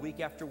people week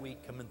after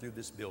week coming through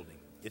this building.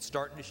 It's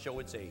starting to show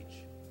its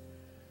age.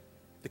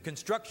 The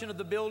construction of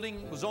the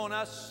building was on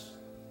us.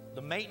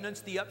 The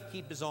maintenance, the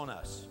upkeep is on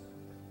us.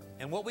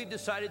 And what we've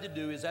decided to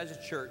do is, as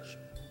a church,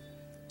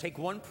 take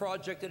one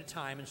project at a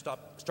time and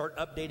start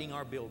updating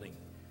our building.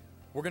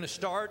 We're going to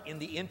start in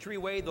the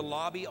entryway, the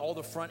lobby, all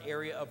the front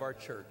area of our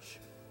church.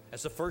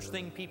 That's the first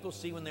thing people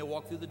see when they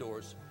walk through the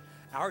doors.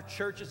 Our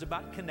church is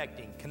about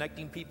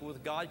connecting people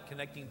with God,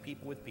 connecting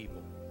people with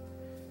people.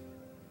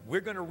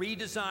 We're going to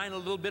redesign a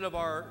little bit of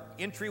our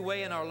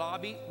entryway and our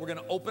lobby. We're going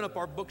to open up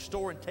our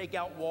bookstore and take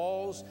out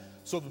walls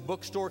so the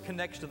bookstore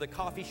connects to the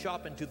coffee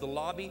shop and to the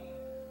lobby.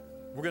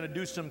 We're going to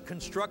do some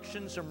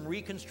construction, some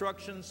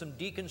reconstruction, some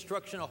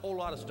deconstruction, a whole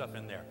lot of stuff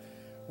in there.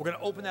 We're going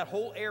to open that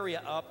whole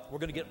area up. We're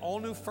going to get all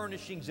new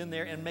furnishings in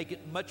there and make it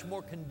much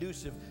more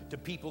conducive to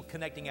people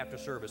connecting after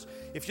service.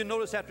 If you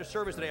notice after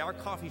service today, our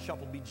coffee shop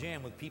will be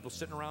jammed with people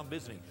sitting around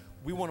visiting.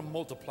 We want to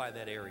multiply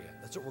that area.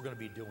 That's what we're going to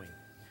be doing.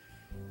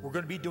 We're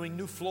going to be doing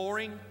new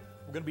flooring.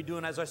 We're going to be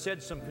doing, as I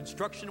said, some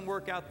construction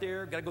work out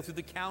there. Got to go through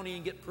the county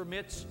and get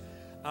permits.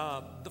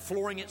 The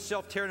flooring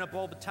itself, tearing up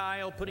all the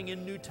tile, putting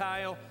in new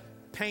tile,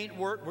 paint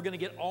work. We're going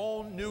to get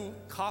all new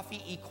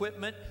coffee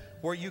equipment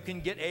where you can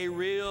get a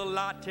real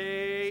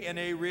latte and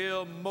a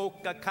real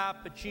mocha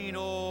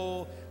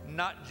cappuccino,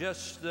 not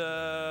just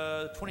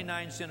the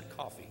 29-cent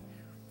coffee.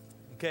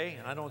 Okay?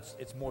 And I know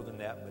it's more than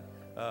that,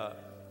 but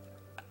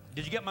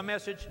did you get my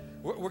message?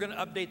 We're going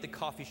to update the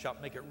coffee shop,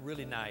 make it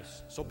really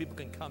nice so people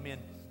can come in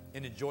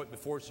and enjoy it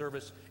before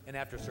service and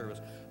after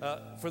service.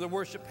 For the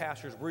worship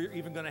pastors, we're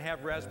even going to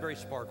have raspberry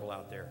sparkle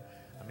out there.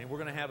 I mean, we're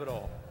going to have it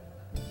all.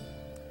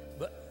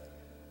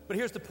 But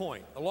here's the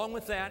point. Along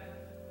with that,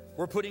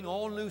 we're putting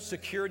all new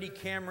security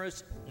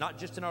cameras, not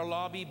just in our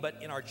lobby,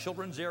 but in our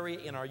children's area,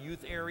 in our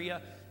youth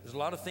area. There's a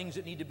lot of things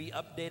that need to be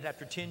updated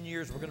after 10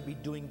 years. We're going to be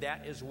doing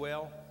that as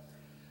well.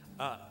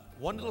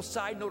 One little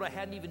side note I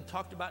hadn't even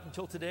talked about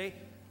until today.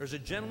 There's a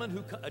gentleman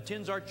who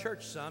attends our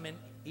church some, and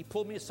he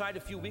pulled me aside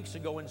a few weeks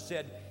ago and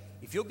said,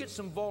 if you'll get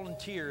some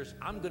volunteers,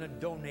 I'm going to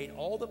donate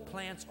all the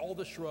plants, all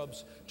the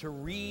shrubs to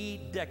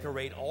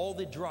redecorate all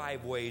the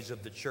driveways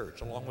of the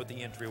church along with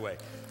the entryway.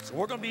 So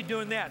we're going to be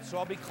doing that. So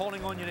I'll be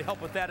calling on you to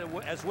help with that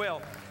as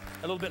well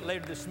a little bit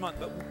later this month.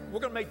 But we're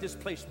going to make this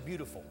place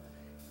beautiful.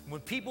 When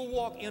people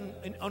walk in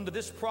under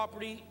this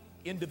property,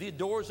 into the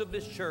doors of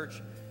this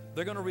church,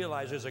 they're going to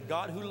realize there's a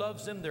God who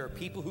loves them. There are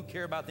people who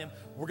care about them.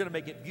 We're going to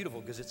make it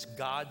beautiful because it's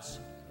God's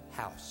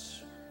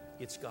house.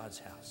 It's God's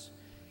house.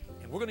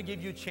 And we're going to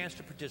give you a chance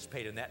to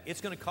participate in that. It's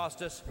going to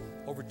cost us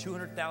over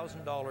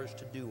 $200,000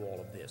 to do all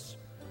of this.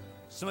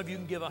 Some of you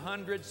can give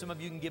 100, some of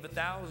you can give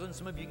 1,000,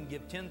 some of you can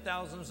give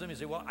 10,000. Some of you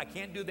say, well, I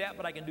can't do that,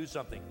 but I can do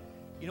something.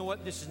 You know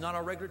what? This is not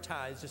our regular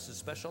tithes. This is a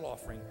special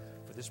offering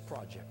for this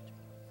project.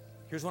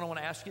 Here's what I want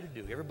to ask you to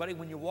do. Everybody,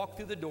 when you walk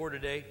through the door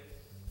today,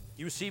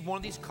 you receive one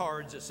of these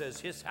cards that says,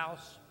 his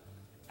house,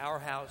 our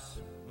house,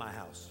 my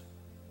house.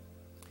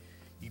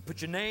 You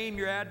put your name,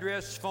 your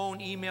address, phone,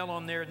 email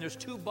on there, and there's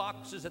 2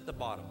 boxes at the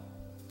bottom.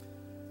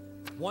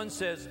 One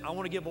says, I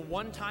want to give a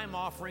one-time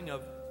offering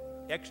of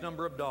X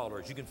number of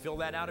dollars. You can fill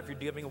that out if you're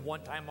giving a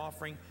one-time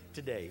offering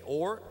today.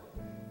 Or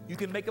you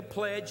can make a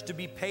pledge to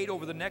be paid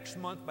over the next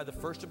month by the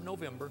 1st of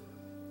November.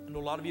 I know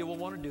a lot of you will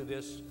want to do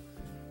this.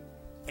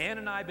 Ann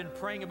and I have been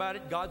praying about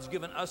it. God's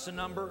given us a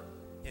number,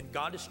 and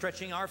God is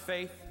stretching our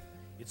faith.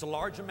 It's a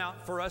large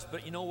amount for us,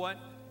 but you know what?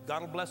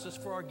 God will bless us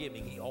for our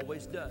giving. He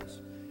always does.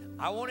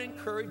 I want to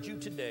encourage you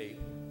today,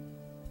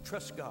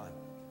 trust God.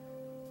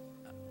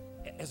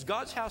 Has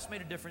God's house made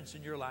a difference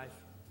in your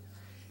life?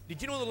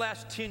 Did you know the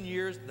last 10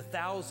 years, the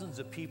thousands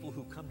of people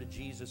who come to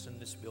Jesus in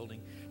this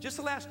building, just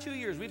the last 2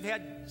 years, we've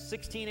had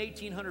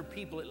 1,800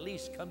 people at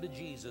least come to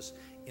Jesus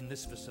in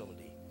this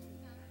facility.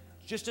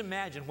 Just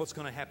imagine what's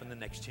going to happen the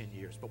next 10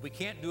 years. But we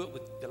can't do it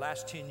with the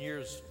last 10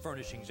 years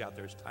furnishings out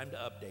there. It's time to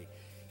update.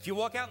 If you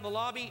walk out in the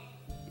lobby,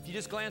 if you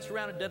just glance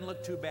around, it doesn't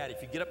look too bad.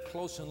 If you get up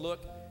close and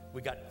look,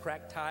 we got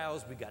cracked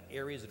tiles. We got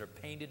areas that are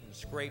painted and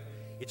scraped.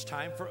 It's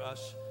time for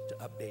us to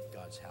update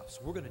God's house.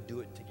 We're going to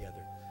do it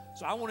together.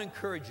 So I want to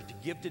encourage you to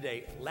give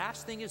today.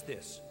 Last thing is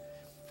this.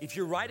 If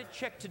you write a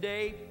check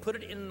today, put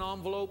it in an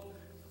envelope.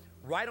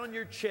 Write on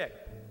your check,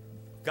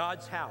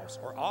 God's house,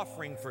 or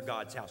offering for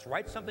God's house.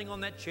 Write something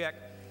on that check.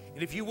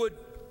 And if you would,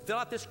 fill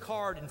out this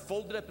card and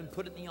fold it up and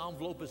put it in the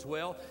envelope as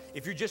well.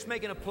 If you're just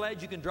making a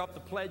pledge, you can drop the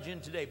pledge in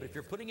today. But if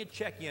you're putting a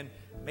check in,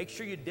 make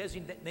sure you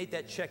designate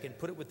that check and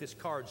put it with this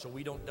card so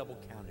we don't double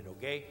count it,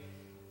 okay?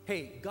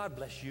 Hey, God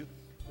bless you.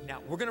 Now,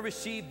 we're going to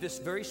receive this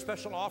very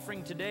special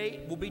offering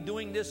today. We'll be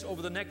doing this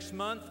over the next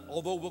month,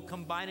 although we'll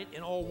combine it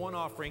in all one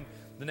offering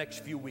the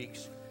next few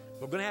weeks.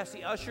 We're going to ask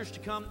the ushers to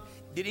come.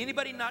 Did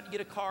anybody not get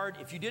a card?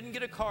 If you didn't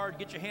get a card,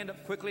 get your hand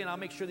up quickly, and I'll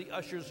make sure the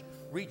ushers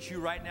reach you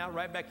right now,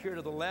 right back here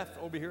to the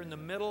left, over here in the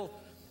middle.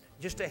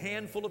 Just a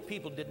handful of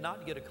people did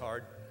not get a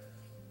card.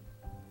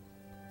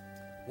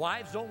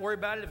 Wives, don't worry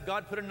about it. If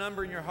God put a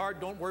number in your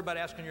heart, don't worry about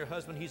asking your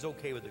husband. He's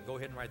okay with it. Go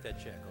ahead and write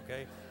that check,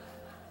 okay?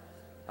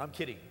 I'm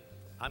kidding.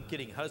 I'm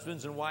kidding.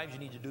 Husbands and wives, you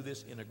need to do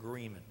this in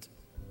agreement.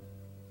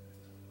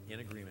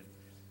 In agreement.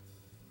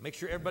 Make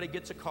sure everybody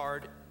gets a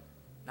card.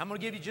 I'm going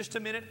to give you just a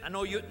minute. I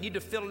know you need to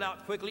fill it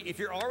out quickly. If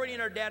you're already in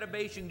our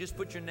database, you can just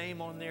put your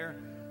name on there,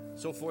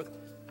 so forth.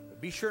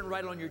 Be sure and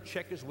write it on your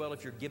check as well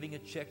if you're giving a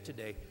check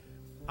today.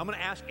 I'm going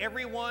to ask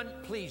everyone,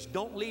 please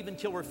don't leave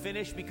until we're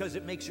finished because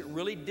it makes it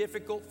really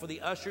difficult for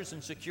the ushers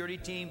and security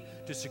team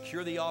to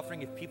secure the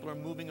offering if people are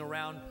moving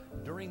around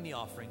during the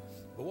offering.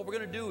 But what we're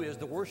going to do is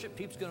the worship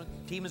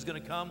team is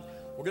going to come.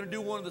 We're going to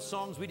do one of the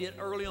songs we did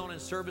early on in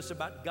service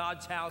about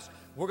God's house.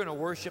 We're going to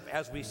worship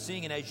as we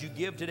sing, and as you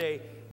give today,